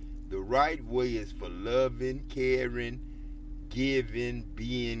way. The right way is for loving, caring, giving,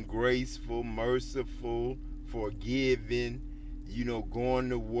 being graceful, merciful, forgiving, you know, going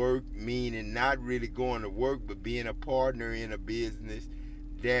to work, meaning not really going to work, but being a partner in a business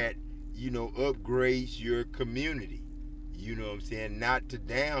that, you know, upgrades your community. You know what I'm saying? Not to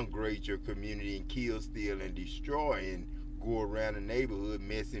downgrade your community and kill, steal, and destroy and go around the neighborhood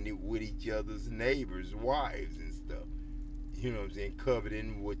messing it with each other's neighbors' wives and stuff. You know what I'm saying?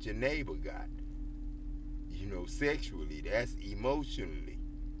 Coveting what your neighbor got. You know, sexually. That's emotionally.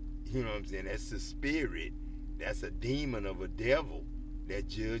 You know what I'm saying? That's a spirit. That's a demon of a devil that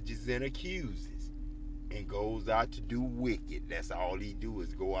judges and accuses and goes out to do wicked. That's all he do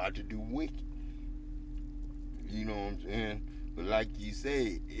is go out to do wicked. You know what I'm saying? But like you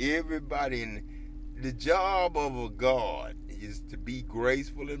say, everybody in the job of a God is to be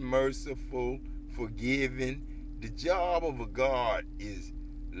graceful and merciful, forgiving. The job of a God is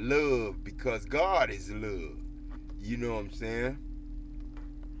love, because God is love. You know what I'm saying?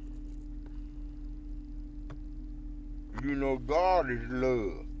 You know, God is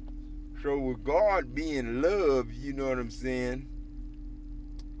love. So with God being love, you know what I'm saying?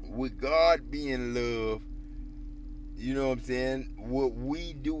 With God being love, you know what I'm saying? What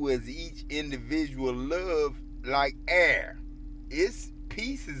we do as each individual love, like air. It's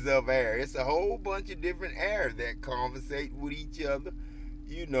pieces of air. It's a whole bunch of different air that conversate with each other.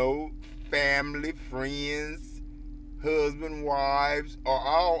 You know, family, friends, husband, wives are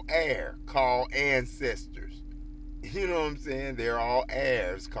all air called ancestors. You know what I'm saying? They're all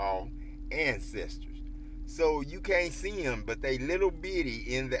heirs called ancestors. So you can't see them, but they little bitty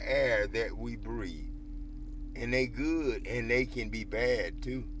in the air that we breathe. And they good, and they can be bad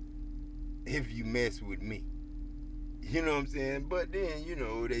too if you mess with me. You know what I'm saying? But then, you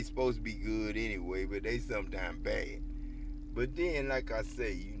know, they supposed to be good anyway, but they sometimes bad. But then, like I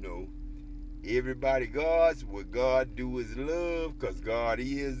say, you know, everybody God's, what God do is love, because God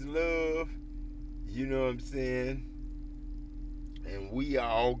is love. You know what I'm saying? And we are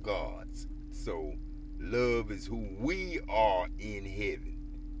all God's. So love is who we are in heaven.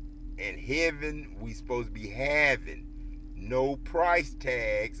 And heaven, we supposed to be having no price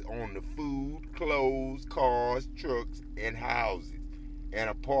tags on the food, clothes, cars, trucks, and houses, and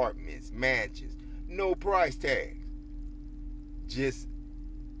apartments, mansions. No price tags. Just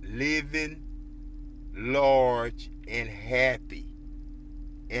living large and happy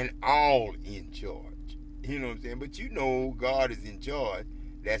and all in charge. You know what I'm saying? But you know God is in charge.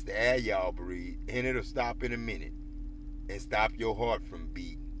 That's the air y'all breathe. And it'll stop in a minute and stop your heart from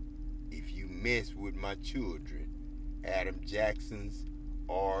beating if you mess with my children, Adam Jackson's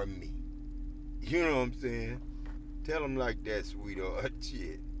or me. You know what I'm saying? Tell them like that, sweetheart.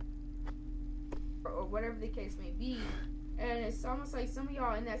 Shit. Or whatever the case may be. And it's almost like some of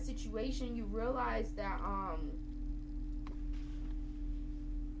y'all in that situation, you realize that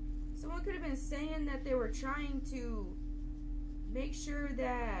someone could have been saying that they were trying to make sure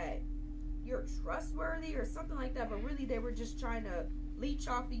that you're trustworthy or something like that, but really they were just trying to leech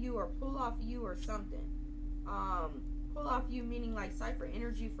off of you or pull off of you or something. Pull off you meaning like cipher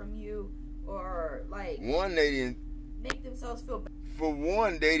energy from you, or like one, they didn't make themselves feel bad. For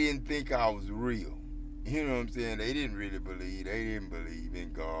one, they didn't think I was real. You know what I'm saying? They didn't really believe. They didn't believe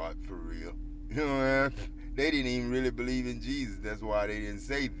in God for real. You know what I mean? They didn't even really believe in Jesus. That's why they didn't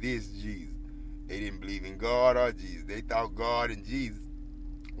say this Jesus. They didn't believe in God or Jesus. They thought God and Jesus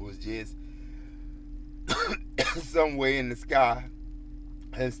was just somewhere in the sky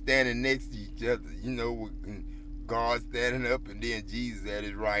and standing next to each other, you know, with God standing up and then Jesus at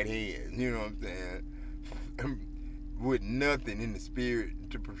his right hand. You know what I'm saying? With nothing in the spirit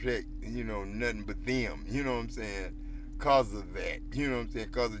to protect, you know, nothing but them. You know what I'm saying? because of that. You know what I'm saying?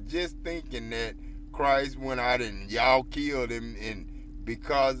 Because of just thinking that Christ went out and y'all killed him, and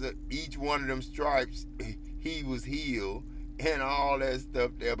because of each one of them stripes, he was healed and all that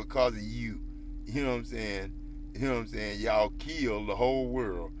stuff there because of you. You know what I'm saying? You know what I'm saying? Y'all killed the whole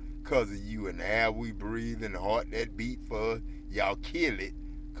world because of you, and the air we breathe and the heart that beat for us. Y'all kill it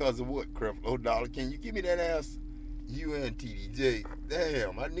because of what, Creflo Dollar? Can you give me that answer? You and TDJ.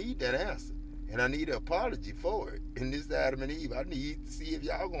 Damn, I need that answer. And I need an apology for it. In this Adam and Eve, I need to see if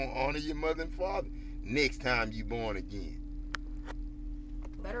y'all gonna honor your mother and father next time you born again.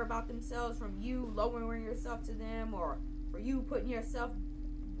 Better about themselves from you lowering yourself to them, or for you putting yourself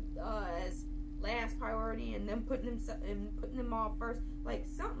as last priority and them putting them all first, like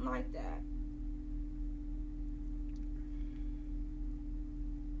something like that.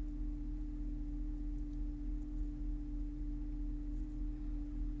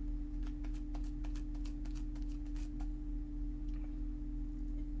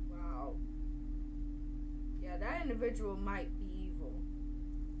 Wow. Yeah, that individual might be evil.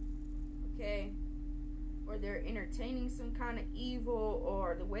 Okay? Or they're entertaining some kind of evil,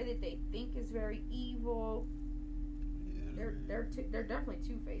 or the way that they think is very evil. Yeah, they're definitely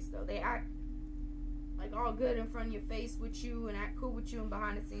two-faced though. They act like all good in front of your face with you and act cool with you, and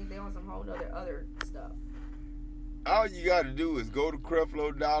behind the scenes they on some whole other stuff. All you got to do is go to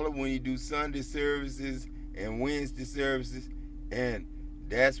Creflo Dollar when you do Sunday services and Wednesday services, and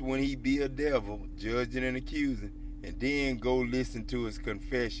that's when he be a devil, judging and accusing, and then go listen to his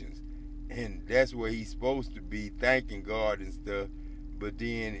confessions. And that's where he's supposed to be, thanking God and stuff. But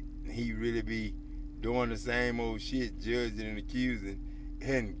then he really be doing the same old shit, judging and accusing,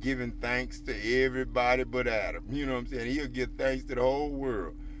 and giving thanks to everybody but Adam. You know what I'm saying? He'll give thanks to the whole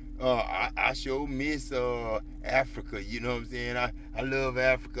world. I sure miss Africa. You know what I'm saying? I love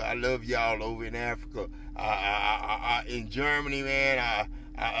Africa. I love y'all over in Africa. In Germany, man,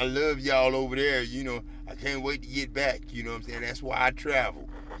 I love y'all over there. You know, I can't wait to get back. You know what I'm saying? That's why I travel.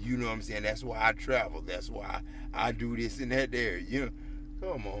 You know what I'm saying? That's why I travel. That's why I do this and that there. You know,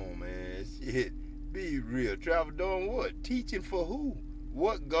 come on, man. Shit, be real. Travel doing what? Teaching for who?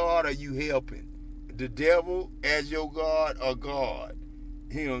 What God are you helping? The devil as your God, or God?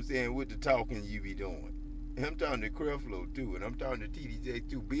 You know what I'm saying? With the talking you be doing. And I'm talking to Creflo too, and I'm talking to TDJ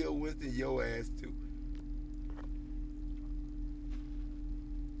too. Bill Winston, your ass too.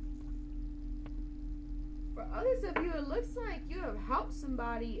 For others of you, it looks like you have helped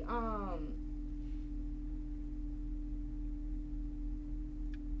somebody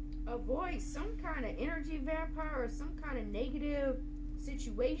avoid some kind of energy vampire or some kind of negative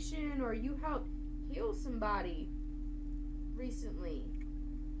situation, or you helped heal somebody recently,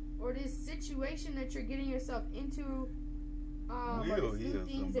 or this situation that you're getting yourself into, or these new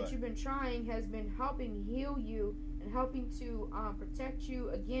things that you've been trying has been helping heal you and helping to protect you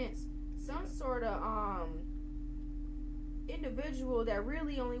against some sort of individual that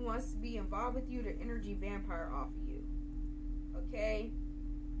really only wants to be involved with you to energy vampire off of you. Okay?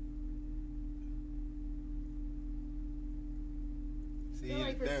 See,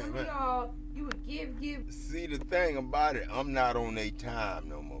 like for some of y'all, you would give. See, the thing about it, I'm not on their time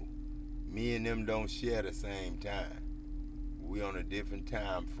no more. Me and them don't share the same time. We on a different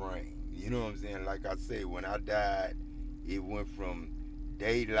time frame. You know what I'm saying? Like I say, when I died, it went from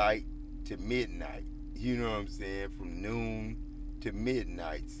daylight to midnight. You know what I'm saying? From noon to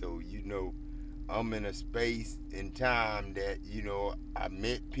midnight. So, you know, I'm in a space and time that, you know, I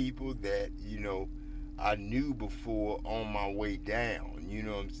met people that, you know, I knew before on my way down. You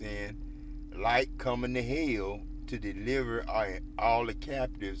know what I'm saying? Like coming to hell to deliver all the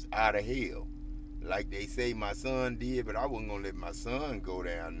captives out of hell. Like they say my son did, but I wasn't going to let my son go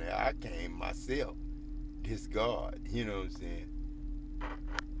down there. I came myself. This God. You know what I'm saying?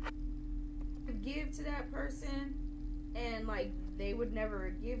 Give to that person, and like they would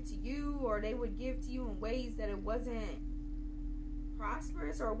never give to you, or they would give to you in ways that it wasn't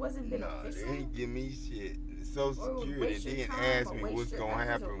prosperous or wasn't beneficial. They ain't give me shit. Social Security didn't ask me what's gonna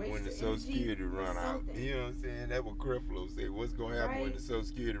happen when the Social Security run out. You know what I'm saying? That's what Creflo said. What's gonna happen when the Social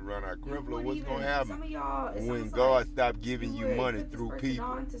Security run out? Creflo, what's gonna happen when God stopped giving you money through people?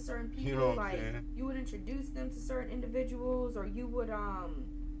 On to certain people? You know what like, I'm saying? You would introduce them to certain individuals, or you would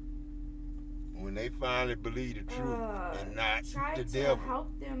when they finally believe the truth and not the devil. Try to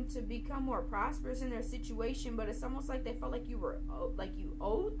help them to become more prosperous in their situation, but it's almost like they felt like you were like you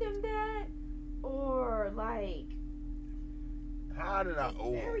owed them that, or like. How did I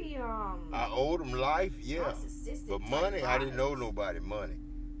owe them? I owed them life, yeah. But money, I didn't owe nobody money.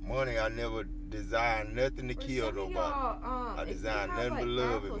 Money, I never designed nothing to kill nobody. I designed nothing but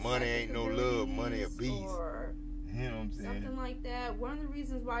love, and money ain't no love. Money a beast. You know what I'm saying? Something like that. One of the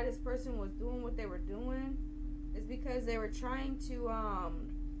reasons why this person was doing what they were doing is because they were trying to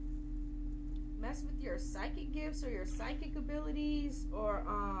mess with your psychic gifts or your psychic abilities, or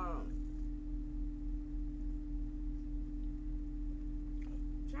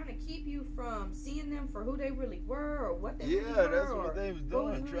trying to keep you from seeing them for who they really were or what they really were, that's what they was doing,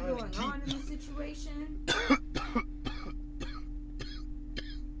 what was really going on in the situation.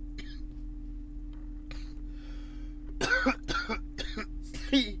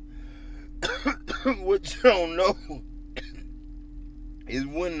 See, what you don't know is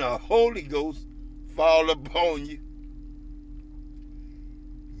when the Holy Ghost fall upon you,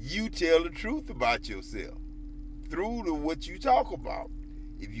 you tell the truth about yourself through to what you talk about.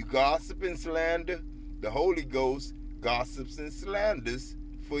 If you gossip and slander, the Holy Ghost gossips and slanders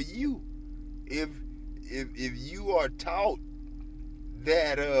for you. If you are taught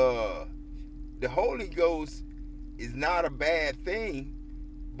that the Holy Ghost is not a bad thing,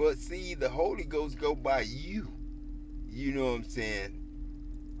 but see, the Holy Ghost go by you. You know what I'm saying?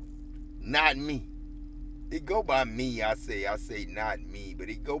 Not me. It go by me. I say not me, but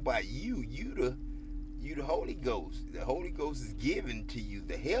it go by you. You the Holy Ghost. The Holy Ghost is given to you,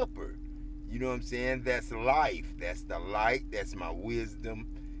 the helper. You know what I'm saying? That's life. That's the light. That's my wisdom.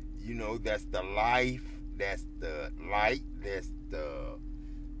 You know, that's the life. That's the light. That's the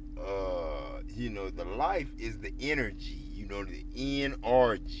you know, the life is the energy. You know, the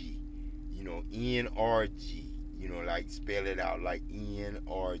NRG. You know, NRG. You know, like spell it out like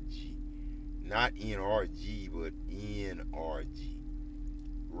NRG. Not NRG, but NRG.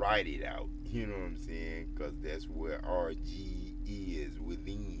 Write it out. You know what I'm saying? Because that's where RG is,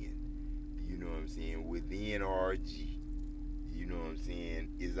 within. You know what I'm saying? Within RG. You know what I'm saying?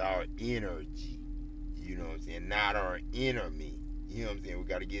 Is our energy. You know what I'm saying? Not our enemy. You know what I'm saying? We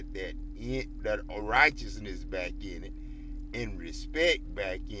got to get that righteousness back in it, and respect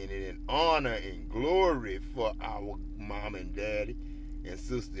back in it, and honor and glory for our mom and daddy and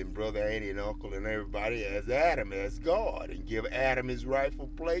sister and brother, auntie and uncle and everybody as Adam, as God, and give Adam his rightful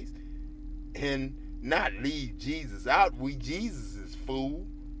place, and not leave Jesus out. We Jesus is fool.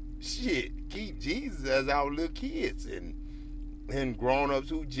 Shit, keep Jesus as our little kids and grown-ups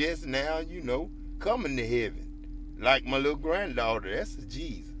who just now, you know, coming to heaven. Like my little granddaughter, that's a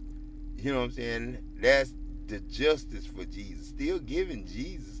Jesus. You know what I'm saying? That's the justice for Jesus. Still giving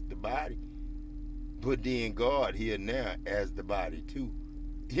Jesus the body, but then God here now as the body too.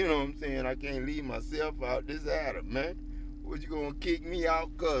 You know what I'm saying? I can't leave myself out this Adam, man. What, you gonna kick me out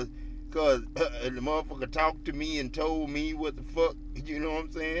cause the motherfucker talked to me and told me what the fuck? You know what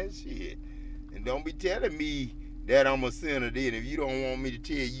I'm saying? Shit. And don't be telling me that I'm a sinner then. If you don't want me to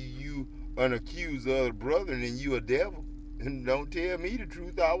tell you an accuser of the brethren and you a devil, and don't tell me the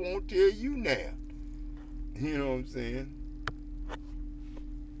truth, I won't tell you now. You know what I'm saying?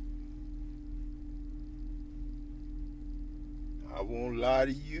 I won't lie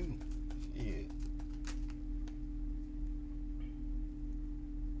to you. Yeah.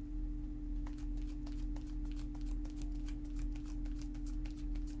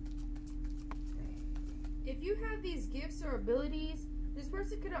 If you have these gifts or abilities, this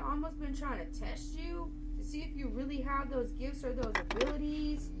person could have almost been trying to test you to see if you really have those gifts or those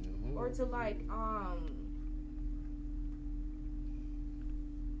abilities, or to like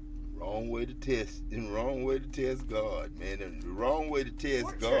wrong way to test, and wrong way to test God, man. And the wrong way to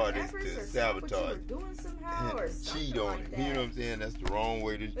test God is to sabotage, cheat on like him. You know what I'm saying? That's the wrong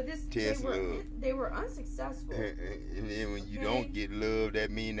way to test love. They were unsuccessful. And then when you don't get love,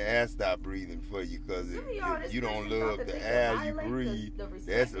 that means the air stop breathing for you. Because if you don't love the air you breathe,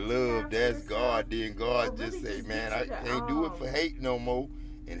 that's love, that's God. Then God just say, man, I can't do it for hate no more.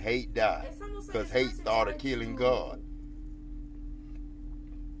 And hate die. Because hate thought of killing God.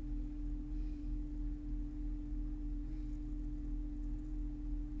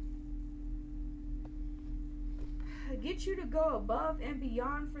 Get you to go above and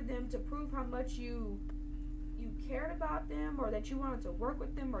beyond for them, to prove how much you cared about them, or that you wanted to work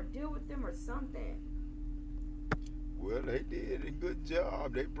with them or deal with them or something. Well, they did a good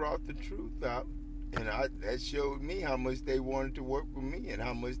job. They brought the truth out, and that showed me how much they wanted to work with me and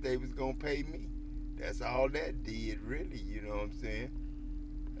how much they was gonna pay me. That's all that did, really. You know what I'm saying?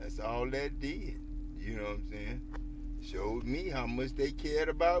 That's all that did. You know what I'm saying? Showed me how much they cared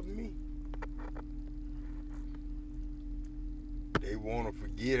about me. They want to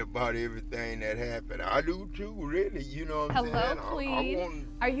forget about everything that happened. I do too, really. You know what I'm saying? Hello, please.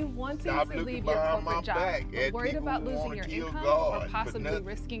 Are you wanting to leave your corporate job, but worried about losing your income or possibly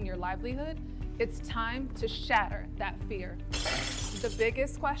risking your livelihood? It's time to shatter that fear. The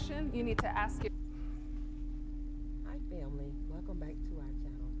biggest question you need to ask yourself.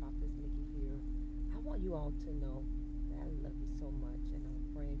 you all to know that I love you so much, and I'm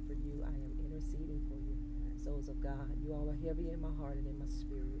praying for you. I am interceding for you, souls of God. You all are heavy in my heart and in my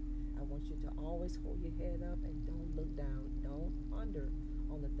spirit. I want you to always hold your head up and don't look down. Don't ponder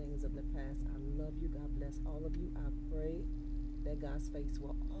on the things of the past. I love you. God bless all of you. I pray that God's face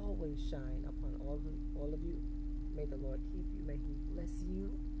will always shine upon all of you. May the Lord keep you. May He bless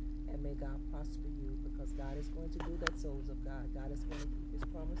you. And may God prosper you, because God is going to do that, souls of God. God is going to keep His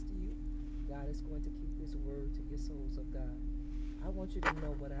promise to you. God is going to keep His word to your souls of God. I want you to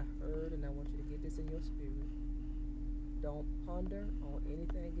know what I heard, and I want you to get this in your spirit. Don't ponder on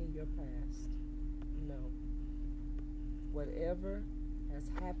anything in your past. No. Whatever has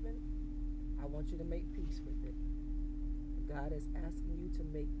happened, I want you to make peace with it. God is asking you to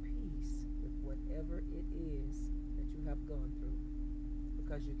make peace with whatever it is that you have gone through.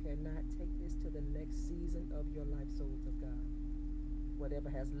 Because you cannot take this to the next season of your life, souls of God. Whatever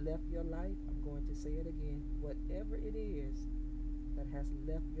has left your life, I'm going to say it again. Whatever it is that has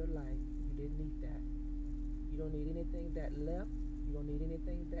left your life, you didn't need that. You don't need anything that left. You don't need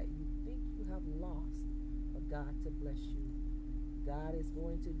anything that you think you have lost for God to bless you. God is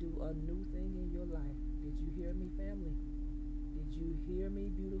going to do a new thing in your life. Did you hear me, family? Did you hear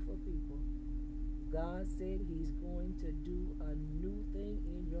me, beautiful people? God said He's going to do a new thing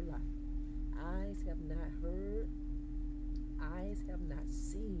in your life. Eyes have not heard, eyes have not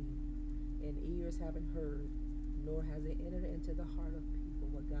seen, and ears haven't heard, nor has it entered into the heart of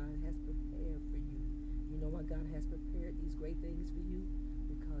people what God has prepared for you. You know why God has prepared these great things for you?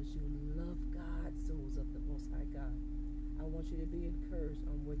 Because you love God, souls of the Most High God. I want you to be encouraged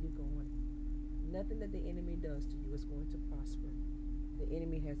on where you're going. Nothing that the enemy does to you is going to prosper. The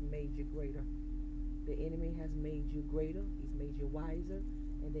enemy has made you greater. The enemy has made you greater. He's made you wiser.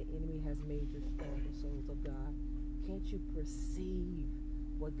 And the enemy has made you stronger, souls of God. Can't you perceive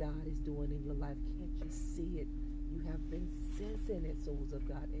what God is doing in your life? Can't you see it? You have been sensing it, souls of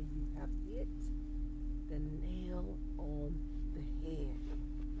God, and you have hit the nail on the head.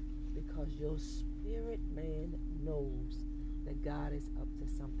 Because your spirit man knows that God is up to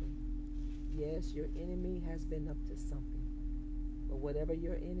something. Yes, your enemy has been up to something. But whatever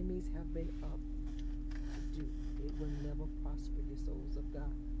your enemies have been up do, it will never prosper your souls of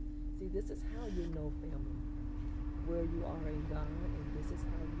God. See, this is how you know, family, where you are in God, and this is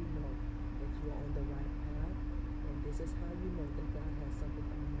how you know that you are on the right path, and this is how you know that God has something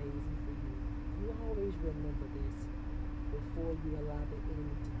amazing for you. You always remember this before you allow the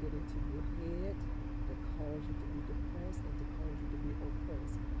enemy to get into your head to cause you to be depressed and to cause you to be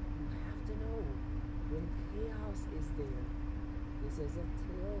oppressed. You have to know when chaos is there, this is a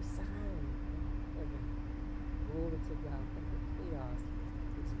tell sign from heaven. Glory to God, that the chaos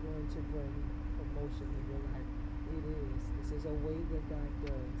is going to bring promotion in your life. It is. This is a way that God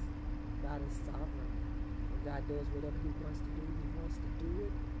does. God is sovereign. And God does whatever He wants to do. He wants to do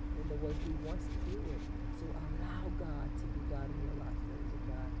it in the way He wants to do it. So allow God to be God in your life, praise of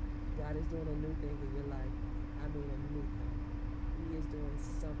God. God is doing a new thing in your life. I mean a new thing. He is doing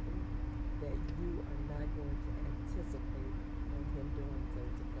something that you are not going to anticipate on Him doing,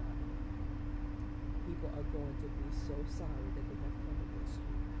 praise of God. People are going to be so sorry that they have come against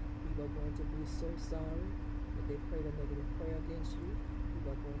you. People are going to be so sorry that they prayed a negative prayer against you.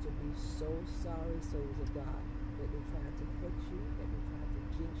 People are going to be so sorry, souls of God, that they tried to hurt you, that they tried to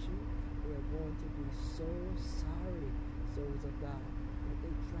jinx you. They are going to be so sorry, souls of God, that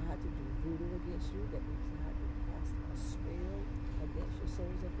they tried to do voodoo against you, that they tried to cast a spell against your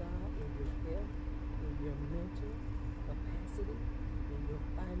souls of God in your health, in your mental capacity, in your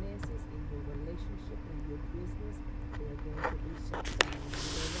finances, in your relationship, in your business. They are going to be so sorry.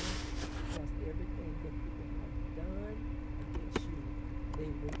 You know why? Because everything that people have done against you,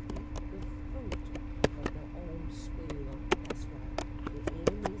 they will eat the fruit of their own spell. That's right. The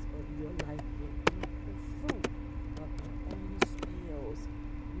enemies of your life will eat the fruit of their own spells.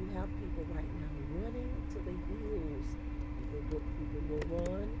 You have people right now running to the hills. People will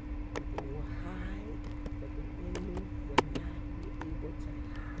run, people will hide, but the enemy will not be able to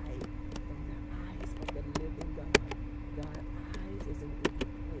hide from the eyes of the living God. God's eyes is in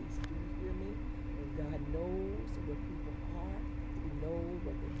every place. Do you hear me? And God knows where people are. He knows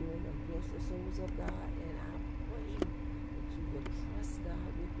what they're doing against the souls of God. And I pray that you will trust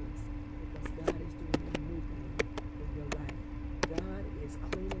God with this, because God is doing a new thing in your life. God is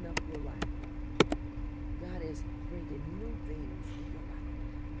cleaning up your life. God is bringing new things in your life.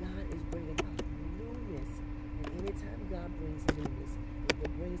 God is bringing out newness. And anytime God brings newness, it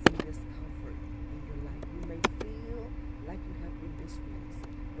will bring some discomfort in your life. You may feel like you have been displaced,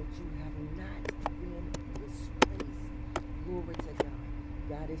 but you have not been displaced. Glory to God.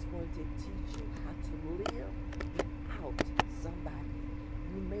 God God is going to teach you how to live without somebody.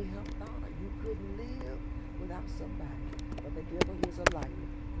 You may have thought you couldn't live without somebody, but the devil is a liar.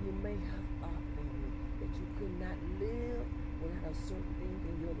 You may have thought, family, that you could not live without a certain thing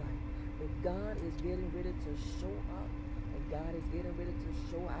in your life. But God is getting ready to show up, and God is getting ready to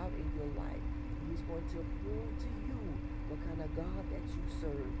show out in your life. He's going to prove to you what kind of God that you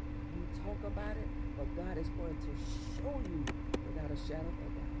serve. You talk about it, but God is going to show you without a shadow of a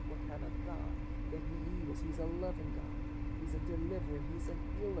doubt what kind of God that He is. He's a loving God. He's a deliverer. He's a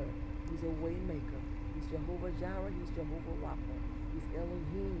healer. He's a way maker. He's Jehovah Jireh. He's Jehovah Rapha. He's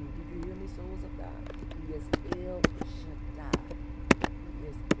Elohim. Did you hear me, souls of God? He is El Shaddai. He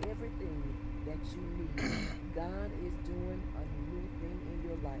is everything that you need. God is doing a new thing in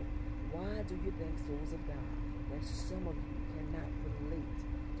your life. Why do you think, souls of God, that some of you cannot relate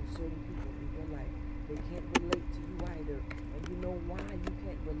to certain people in your life? They can't relate to you either. And you know why you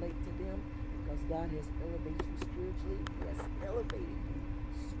can't relate to them? Because God has elevated you spiritually. He has elevated you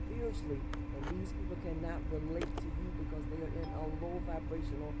spiritually. And these people cannot relate to you because they are in a low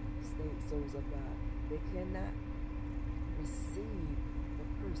vibrational state, souls of God. They cannot receive the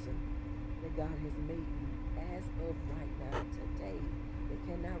person that God has made you as of right now, today. They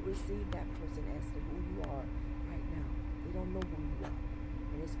cannot receive that person as to who you are right now. They don't know who you are.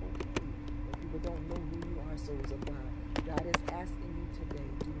 And it's okay that people don't know who you are, souls of God. God is asking you today,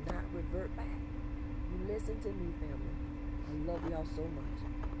 do not revert back. You listen to me, family. I love y'all so much.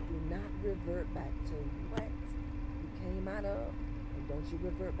 Do not revert back to what you came out of. And don't you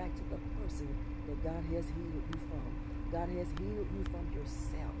revert back to the person that God has healed you from. God has healed you from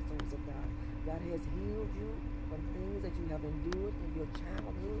yourself, souls of God. God has healed you from things that you have endured in your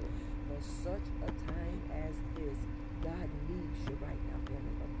childhood for such a time as this. God needs you right now,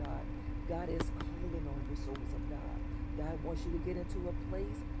 family of God. God is calling on you, souls of God. God wants you to get into a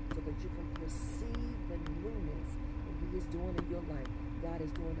place so that you can perceive the newness that He is doing in your life. God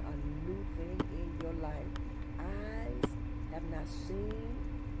is doing a new thing in your life. Eyes have not seen,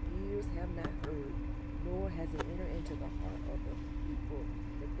 ears have not heard, nor has it entered into the heart of the people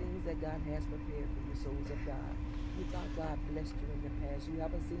the things that God has prepared for you, souls of God. You thought God blessed you in the past. You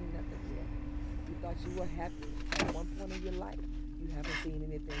haven't seen nothing yet. You thought you were happy at one point in your life. You haven't seen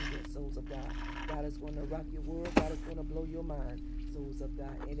anything yet, souls of God. God is going to rock your world. God is going to blow your mind, souls of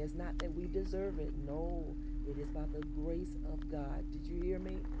God. And it's not that we deserve it. No, it is by the grace of God. Did you hear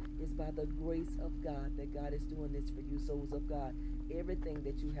me? It's by the grace of God that God is doing this for you, souls of God. Everything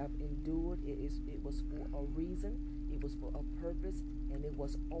that you have endured, it was for a reason. It was for a purpose, and it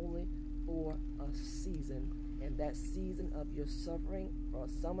was only for a season. And that season of your suffering, for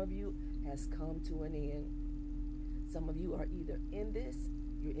some of you, has come to an end. Some of you are either in this,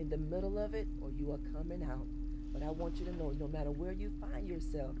 you're in the middle of it, or you are coming out. But I want you to know, no matter where you find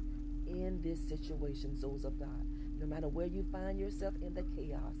yourself in this situation, souls of God, no matter where you find yourself in the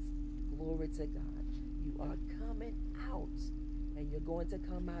chaos, glory to God, you are coming out, and you're going to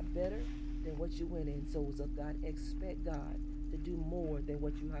come out better than what you went in, souls of God. Expect God to do more than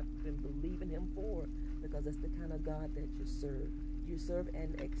what you have been believing Him for, because that's the kind of God that you serve. You serve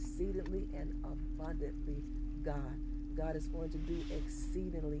an exceedingly and abundantly God. God is going to do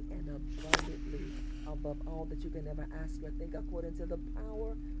exceedingly and abundantly above all that you can ever ask or think, according to the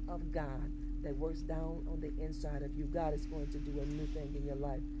power of God that works down on the inside of you. God is going to do a new thing in your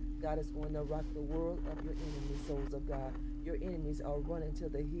life. God is going to rock the world of your enemies, souls of God. Your enemies are running to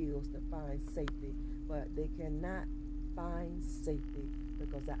the hills to find safety, but they cannot find safety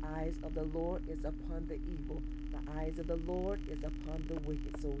because the eyes of the Lord is upon the evil. The eyes of the Lord is upon the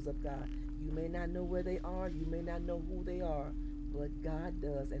wicked, souls of God. You may not know where they are. You may not know who they are, but God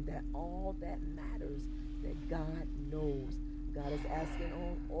does, and that all that matters, that God knows. God is asking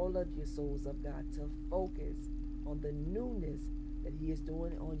on all of your souls of God to focus on the newness that He is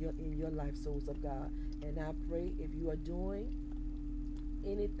doing in your life, souls of God. And I pray, if you are doing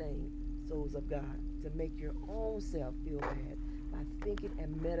anything, souls of God, to make your own self feel bad by thinking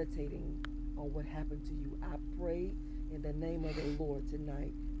and meditating on what happened to you, I pray in the name of the Lord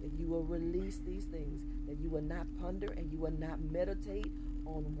tonight that you will release these things, that you will not ponder and you will not meditate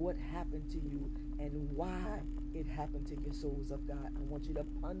on what happened to you and why it happened to your, souls of God. I want you to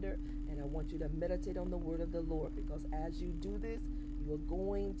ponder and I want you to meditate on the word of the Lord, because as you do this, you are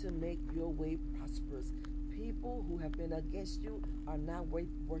going to make your way prosperous. People who have been against you are not worth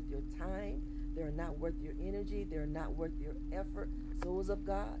your time. They're not worth your energy. They're not worth your effort, souls of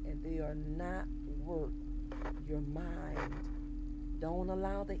God, and they are not worth your mind. Don't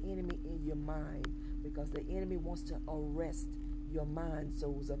allow the enemy in your mind, because the enemy wants to arrest your mind,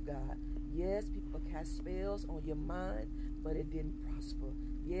 souls of God. Yes, people cast spells on your mind, but it didn't prosper.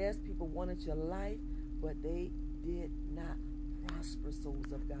 Yes, people wanted your life, but they did not prosper,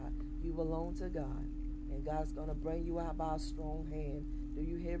 souls of God. You belong to God, and God's going to bring you out by a strong hand. Do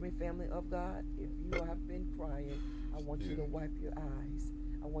you hear me, family of God? If you have been crying, I want you to wipe your eyes.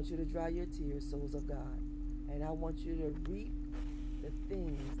 I want you to dry your tears, souls of God. And I want you to reap the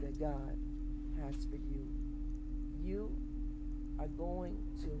things that God has for you. You are going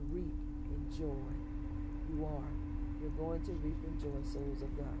to reap in joy. You are. You're going to reap in joy, souls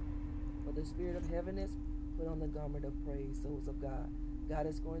of God. For the spirit of heaviness, put on the garment of praise, souls of God. God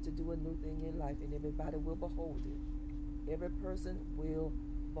is going to do a new thing in life, and everybody will behold it. Every person will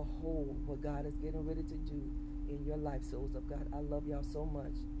behold what God is getting ready to do in your life, souls of God. I love y'all so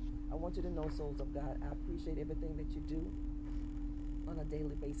much. I want you to know, souls of God, I appreciate everything that you do on a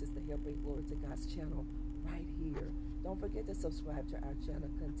daily basis to help bring glory to God's channel right here. Don't forget to subscribe to our channel.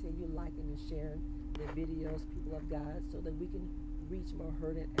 Continue liking and sharing the videos, people of God, so that we can reach more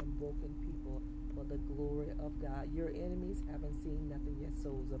hurting and broken people for the glory of God. Your enemies haven't seen nothing yet,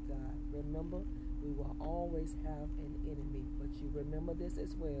 souls of God. Remember, we will always have an enemy, but you remember this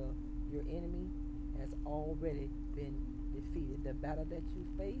as well. Your enemy has already been defeated. The battle that you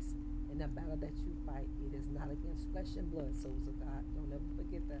face and the battle that you fight, it is not against flesh and blood, souls of God. Don't ever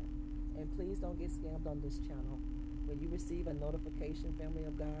forget that. And please don't get scammed on this channel. When you receive a notification, family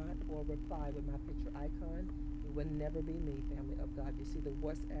of God, or a reply with my picture icon, it will never be me, family of God. You see the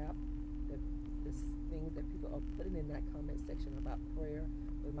WhatsApp, the things that people are putting in that comment section about prayer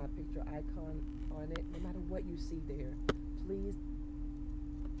with my picture icon on it. No matter what you see there, please.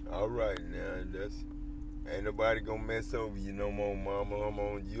 All right, now that's ain't nobody gonna mess over you no more,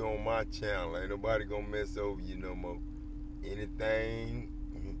 mama. You on my channel. Ain't nobody gonna mess over you no more. Anything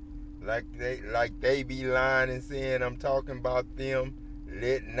like they be lying and saying I'm talking about them.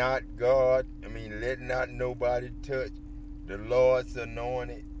 Let not nobody touch the Lord's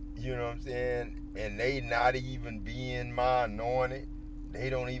anointed. You know what I'm saying? And they not even being my anointed.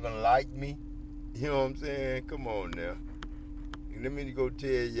 They don't even like me. You know what I'm saying? Come on now. And let me go tell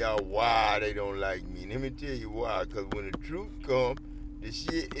y'all why they don't like me. Let me tell you why. Because when the truth comes, the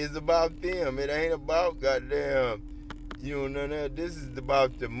shit is about them. It ain't about goddamn, none of that. This is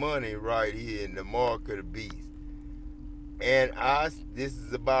about the money right here in the mark of the beast. And this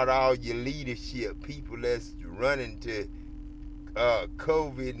is about all your leadership. People that's running to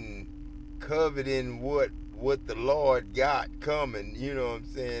COVID and coveting what the Lord got coming, you know what I'm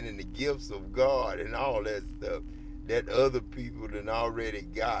saying, and the gifts of God and all that stuff that other people done already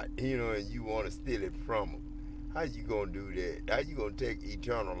got, and you want to steal it from them. How you going to do that? How you going to take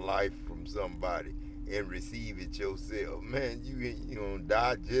eternal life from somebody and receive it yourself? Man, you going to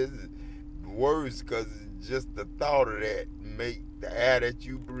die just worse, because just the thought of that make the air that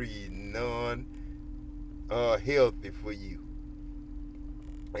you breathe healthy for you.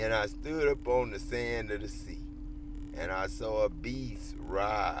 And I stood up on the sand of the sea, and I saw a beast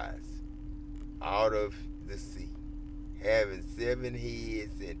rise out of the sea, having 7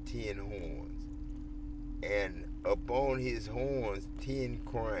 heads and 10 horns, and upon his horns 10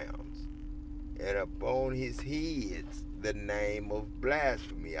 crowns, and upon his heads the name of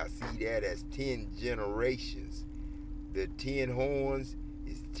blasphemy. I see that as 10 generations. The 10 horns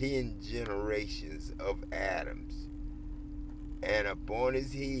is 10 generations of Adams. And upon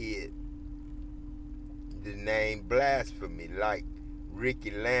his head the name blasphemy, like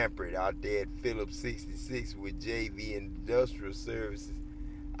Ricky Lampert out there at Phillips 66 with JV Industrial Services.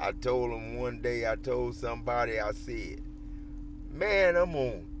 I told him one day, I said, man, I'm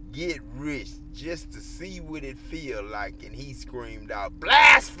gonna get rich just to see what it feel like. And he screamed out,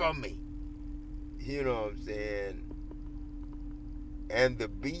 blasphemy! You know what I'm saying? And the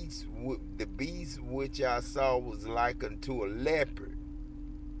beast which I saw was like unto a leopard.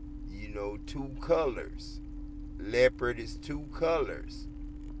 2 colors. Leopard is 2 colors.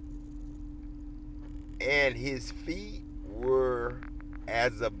 And his feet were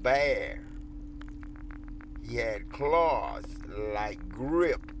as a bear. He had claws like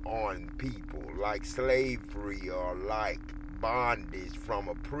grip on people, like slavery or like bondage from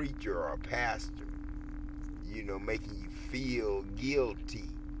a preacher or a pastor. Making you feel guilty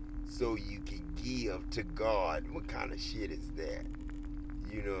so you can give to God. What kind of shit is that?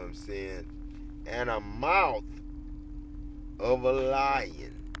 You know what I'm saying? And a mouth of a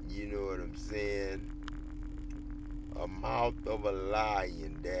lion. You know what I'm saying? A mouth of a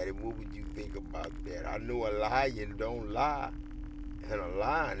lion, Daddy. What would you think about that? I know a lion don't lie, and a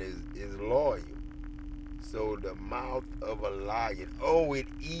lion is loyal. So the mouth of a lion. Oh, it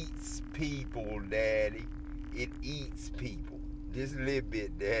eats people, Daddy. It eats people. Just a little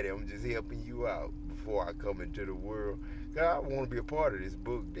bit, Daddy. I'm just helping you out before I come into the world. God want to be a part of this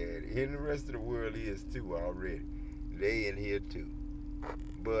book, Daddy. And the rest of the world is too already. They in here too.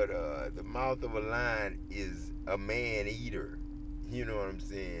 But the mouth of a lion is a man-eater. You know what I'm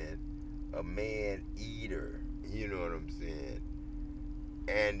saying? A man-eater. You know what I'm saying?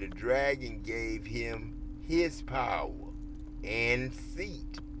 And the dragon gave him his power and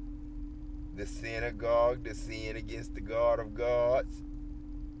seat. The synagogue, the sin against the God of gods,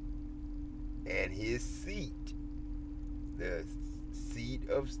 and his seat, the seat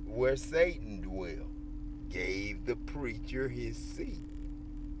of where Satan dwelt, gave the preacher his seat.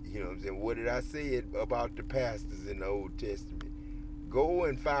 You know what I'm saying? What did I say about the pastors in the Old Testament? Go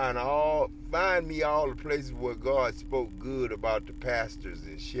and find me all the places where God spoke good about the pastors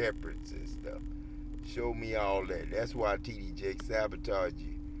and shepherds and stuff. Show me all that. That's why T.D. Jakes sabotaged you.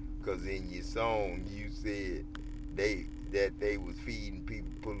 Because in your song, you said that they was feeding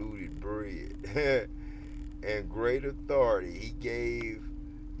people polluted bread. And great authority. He gave,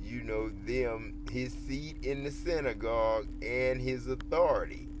 them his seat in the synagogue and his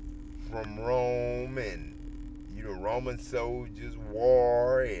authority from Rome and, Roman soldiers,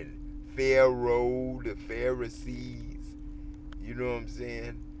 war, and Pharaoh, the Pharisees. You know what I'm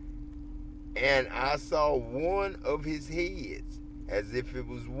saying? And I saw one of his heads as if it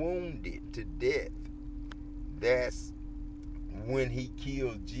was wounded to death. That's when he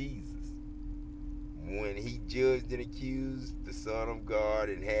killed Jesus. When he judged and accused the Son of God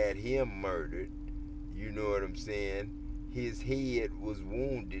and had him murdered, you know what I'm saying? His head was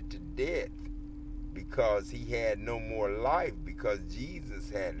wounded to death because he had no more life because Jesus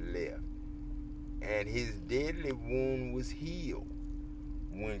had left. And his deadly wound was healed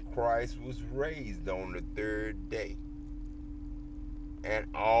when Christ was raised on the third day. And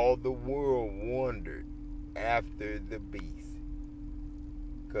all the world wondered after the beast.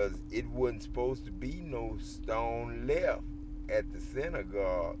 Because it wasn't supposed to be no stone left at the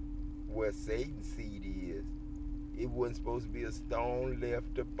synagogue where Satan's seat is. It wasn't supposed to be a stone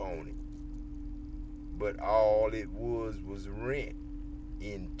left upon it. But all it was rent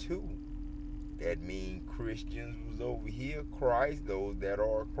in two. That means Christians was over here, Christ, those that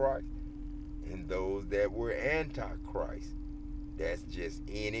are Christ, and those that were anti-Christ. That's just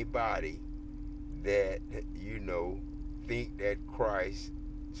anybody that, think that Christ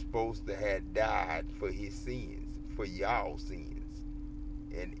supposed to have died for his sins, for y'all sins.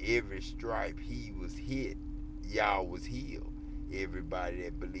 And every stripe he was hit, y'all was healed. Everybody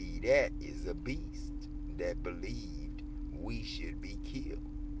that believed that is a beast that believed we should be killed.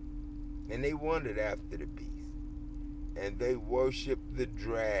 And they wondered after the beast. And they worshiped the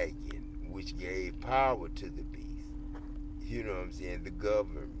dragon, which gave power to the beast. You know what I'm saying? The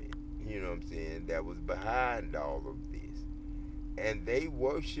government, you know what I'm saying, that was behind all of this. And they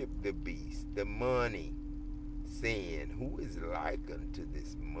worshiped the beast, the money, saying, who is like unto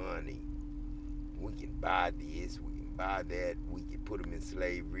this money? We can buy this, we can buy that, we can put them in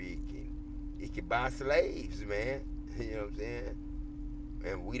slavery, it can buy slaves, man. You know what I'm saying?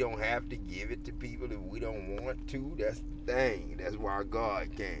 And we don't have to give it to people if we don't want to. That's the thing. That's why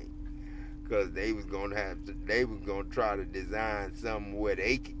God came. Because they was gonna try to design something where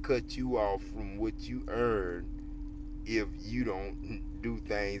they could cut you off from what you earn if you don't do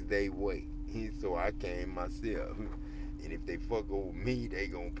things they way. So I came myself. And if they fuck over me, they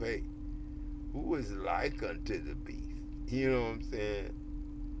gonna pay. Who is like unto the beast? You know what I'm saying?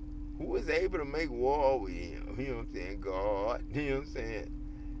 Who is able to make war with him? You know what I'm saying? God. You know what I'm saying?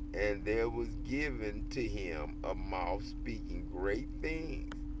 And there was given to him a mouth speaking great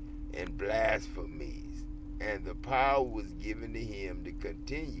things and blasphemies. And the power was given to him to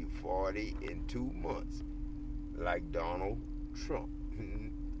continue 42 months, like Donald Trump,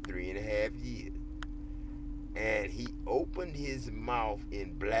 3.5 years. And he opened his mouth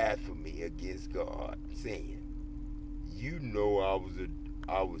in blasphemy against God, saying, you know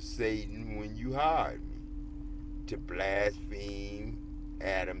I was Satan when you hired me to blaspheme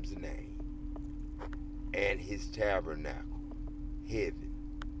Adam's name and his tabernacle, heaven,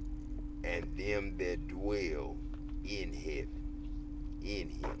 and them that dwell in heaven, in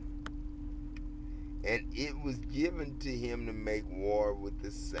him. And it was given to him to make war with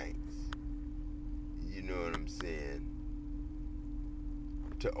the saints. You know what I'm saying?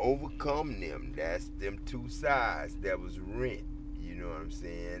 To overcome them. That's them two sides that was rent. You know what I'm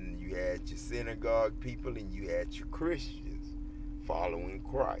saying? You had your synagogue people and you had your Christians following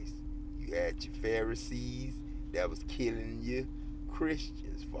Christ. You had your Pharisees that was killing your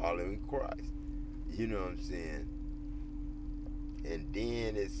Christians following Christ. You know what I'm saying? And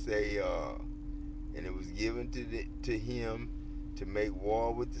then it say, and it was given to him to make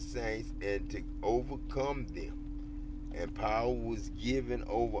war with the saints and to overcome them. And power was given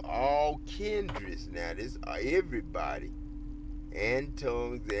over all kindreds. Now, this are everybody, and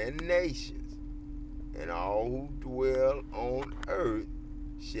tongues and nations. And all who dwell on earth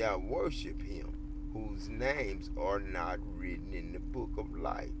shall worship him, whose names are not written in the book of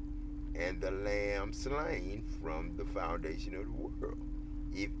life, and the Lamb slain from the foundation of the world.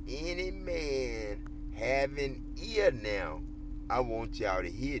 If any man have an ear now, I want y'all to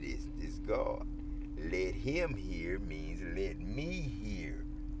hear this God. Let him hear means let me hear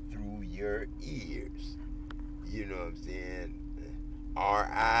through your ears. You know what I'm saying? Our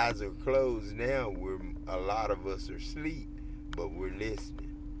eyes are closed now. A lot of us are asleep, but we're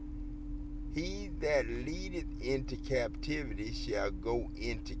listening. He that leadeth into captivity shall go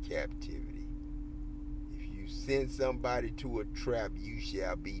into captivity. If you send somebody to a trap, you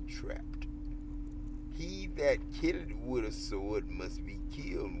shall be trapped. He that killeth with a sword must be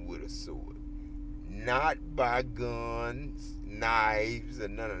killed with a sword. Not by guns, knives, or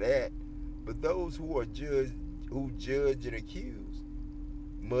none of that, but those who are judged, who judge and accuse,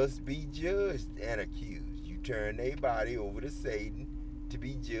 must be judged and accused. You turn their body over to Satan to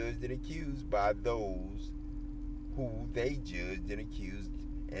be judged and accused by those who they judged and accused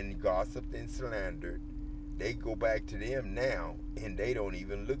and gossiped and slandered. They go back to them now, and they don't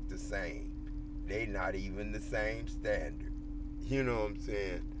even look the same. They not even the same standard. You know what I'm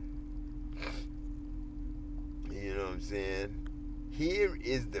saying? You know what I'm saying? Here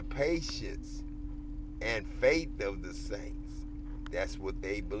is the patience and faith of the saints. That's what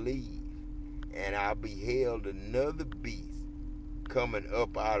they believe. And I beheld another beast coming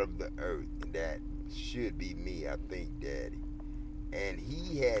up out of the earth. And that should be me, I think, Daddy. And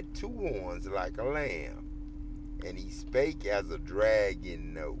he had two horns like a lamb. And he spake as a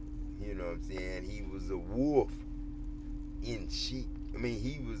dragon note. You know what I'm saying? He was a wolf in sheep. I mean,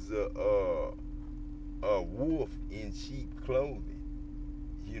 he was a wolf in sheep clothing.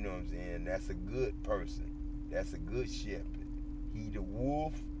 You know what I'm saying? That's a good person. That's a good shepherd. He the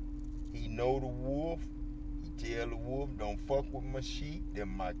wolf. He know the wolf. He tell the wolf, don't fuck with my sheep. They're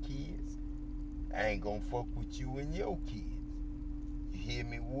my kids. I ain't gonna fuck with you and your kids. You hear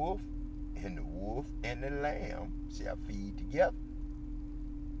me, wolf? And the wolf and the lamb shall feed together.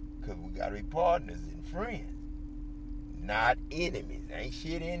 Because we got to be partners and friends. Not enemies. Ain't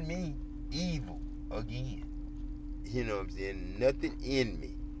shit in me. Evil. Again. You know what I'm saying? Nothing in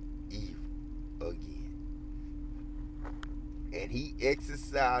me. Evil. Again. And he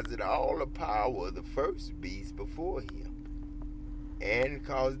exercised all the power of the first beast before him, and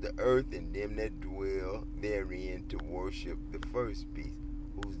caused the earth and them that dwell therein to worship the first beast,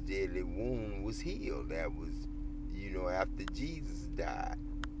 whose deadly wound was healed. That was, after Jesus died.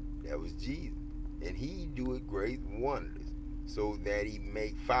 That was Jesus. And he doeth great wonders, so that he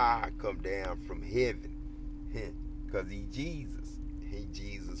make fire come down from heaven. Because he Jesus. He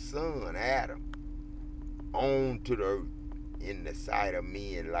Jesus' son, Adam, on to the earth in the sight of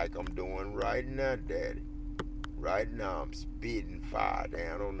men, like I'm doing right now, Daddy. Right now I'm spitting fire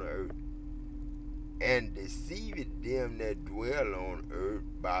down on the earth. And deceiveth them that dwell on earth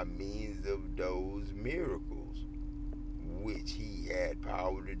by means of those miracles which he had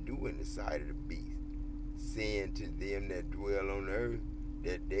power to do in the sight of the beast, saying to them that dwell on earth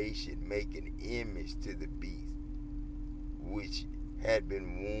that they should make an image to the beast, which had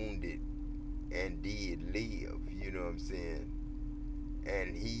been wounded and did live. You know what I'm saying?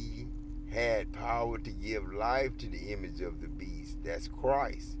 And he had power to give life to the image of the beast. That's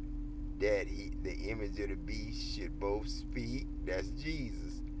Christ. That the image of the beast should both speak. That's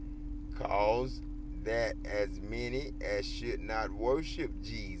Jesus. Cause that as many as should not worship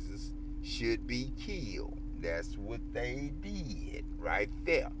Jesus should be killed. That's what they did right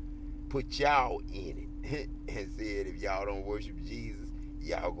there. Put y'all in it and said, if y'all don't worship Jesus,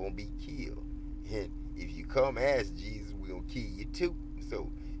 y'all gonna be killed. And if you come as Jesus, we're gonna kill you too. So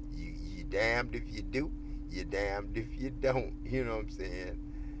you damned if you do, you're damned if you don't. You know what I'm saying?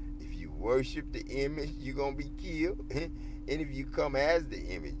 If you worship the image, you're gonna be killed. And if you come as the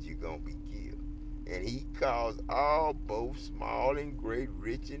image, you're gonna be killed. And he caused all, both small and great,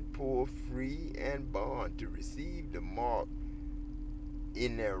 rich and poor, free and bond, to receive the mark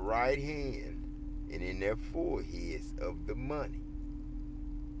in their right hand and in their foreheads of the money,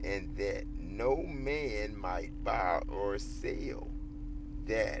 and that no man might buy or sell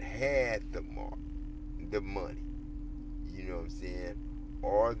that had the mark, the money. You know what I'm saying?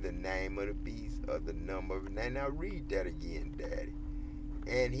 Or the name of the beast, or the number of it. Now read that again, Daddy.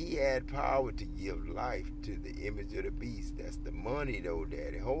 And he had power to give life to the image of the beast. That's the money, though,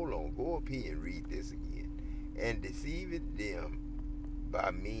 Daddy. Hold on. Go up here and read this again. And deceiveth them by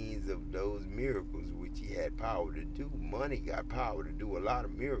means of those miracles which he had power to do. Money got power to do a lot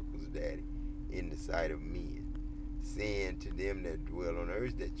of miracles, Daddy, in the sight of men. Saying to them that dwell on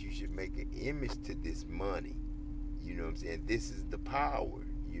earth that you should make an image to this money. You know what I'm saying? This is the power.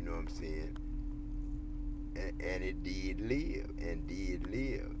 You know what I'm saying? And it did live,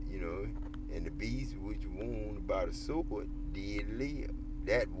 you know. And the beast which wounded by the sword did live.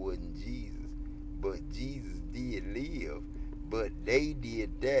 That wasn't Jesus. But Jesus did live. But they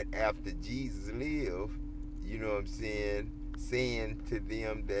did that after Jesus lived, you know what I'm saying? Saying to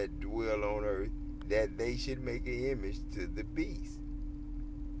them that dwell on earth that they should make an image to the beast,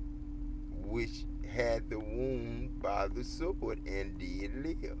 which had the wound by the sword and did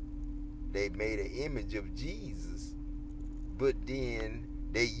live. They made an image of Jesus, but then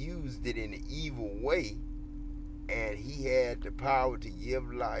they used it in an evil way, and he had the power to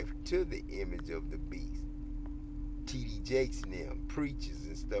give life to the image of the beast. T.D. Jakes and them preachers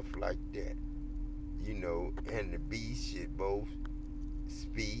and stuff like that, you know, and the beast should both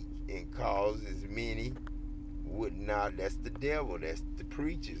speak and cause as many would not. That's the devil. That's the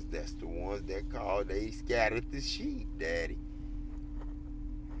preachers. That's the ones that call. They scattered the sheep, Daddy.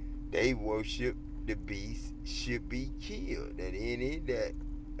 They worship the beast should be killed. That any that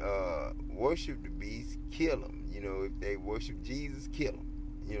worship the beast, kill them. You know, if they worship Jesus, kill them.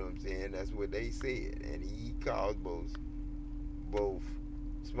 You know what I'm saying? That's what they said. And he caused both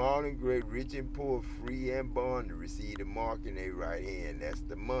small and great, rich and poor, free and bond to receive the mark in their right hand. That's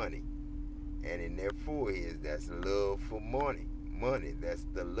the money. And in their foreheads, that's love for money. Money, that's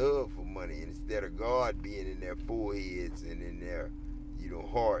the love for money. And instead of God being in their foreheads and in their, you know,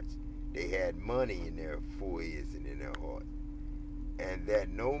 hearts, they had money in their foreheads and in their hearts. And that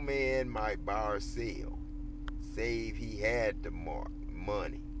no man might buy or sell, save he had the mark,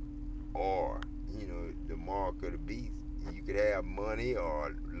 money, or, you know, the mark of the beast. You could have money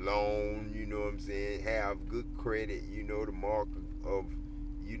or loan, you know what I'm saying, have good credit, you know, the mark of,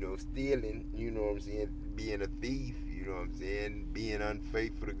 you know, stealing, you know what I'm saying, being a thief, you know what I'm saying, being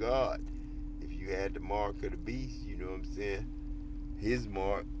unfaithful to God. If you had the mark of the beast, you know what I'm saying, his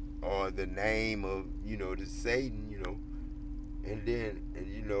mark, or the name of, you know, the Satan, you know, and then,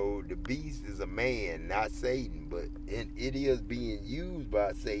 you know, the beast is a man, not Satan, but it is being used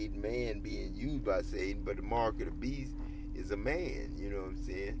by Satan, man being used by Satan, but the mark of the beast is a man, you know what I'm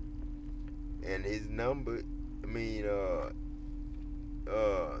saying? And his number, I mean,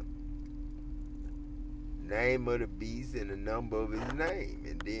 name of the beast and the number of his name.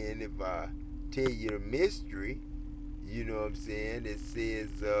 And then if I tell you the mystery, you know what I'm saying, it says,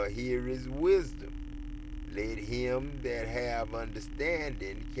 here is wisdom. Let him that have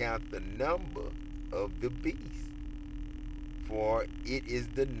understanding count the number of the beast. For it is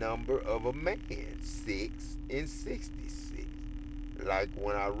the number of a man, 6 and 66. Like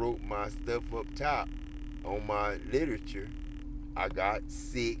when I wrote my stuff up top on my literature, I got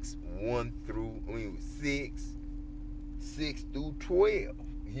 6 through 12.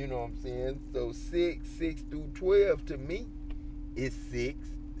 You know what I'm saying? So 6 through 12 to me is 6,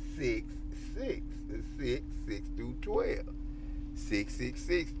 6, 6. It's 6 through 12. 6, 6,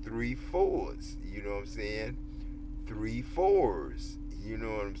 6, 3 4s. You know what I'm saying? 3 4s. You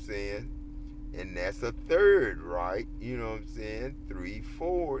know what I'm saying? And that's a third, right? You know what I'm saying? 3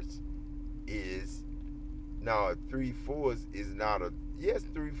 4s is, no, 3 4s is not a, yes,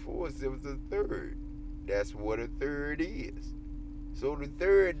 3 4s, it was a third. That's what a third is. So the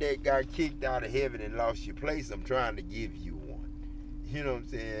third that got kicked out of heaven and lost your place, I'm trying to give you one. You know what I'm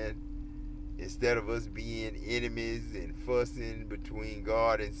saying? Instead of us being enemies and fussing between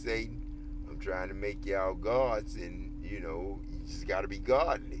God and Satan, I'm trying to make y'all gods, and, you know, you just got to be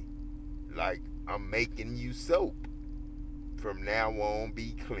godly. Like, I'm making you soap. From now on,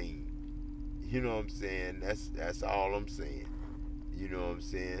 be clean. You know what I'm saying? That's all I'm saying. You know what I'm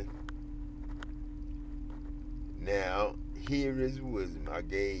saying? Now, here is wisdom. I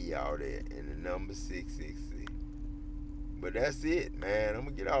gave y'all that, and the number 666. But that's it, man. I'm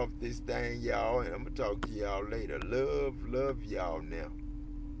going to get off this thing, y'all, and I'm going to talk to y'all later. Love y'all now.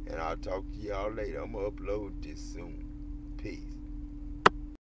 And I'll talk to y'all later. I'm going to upload this soon.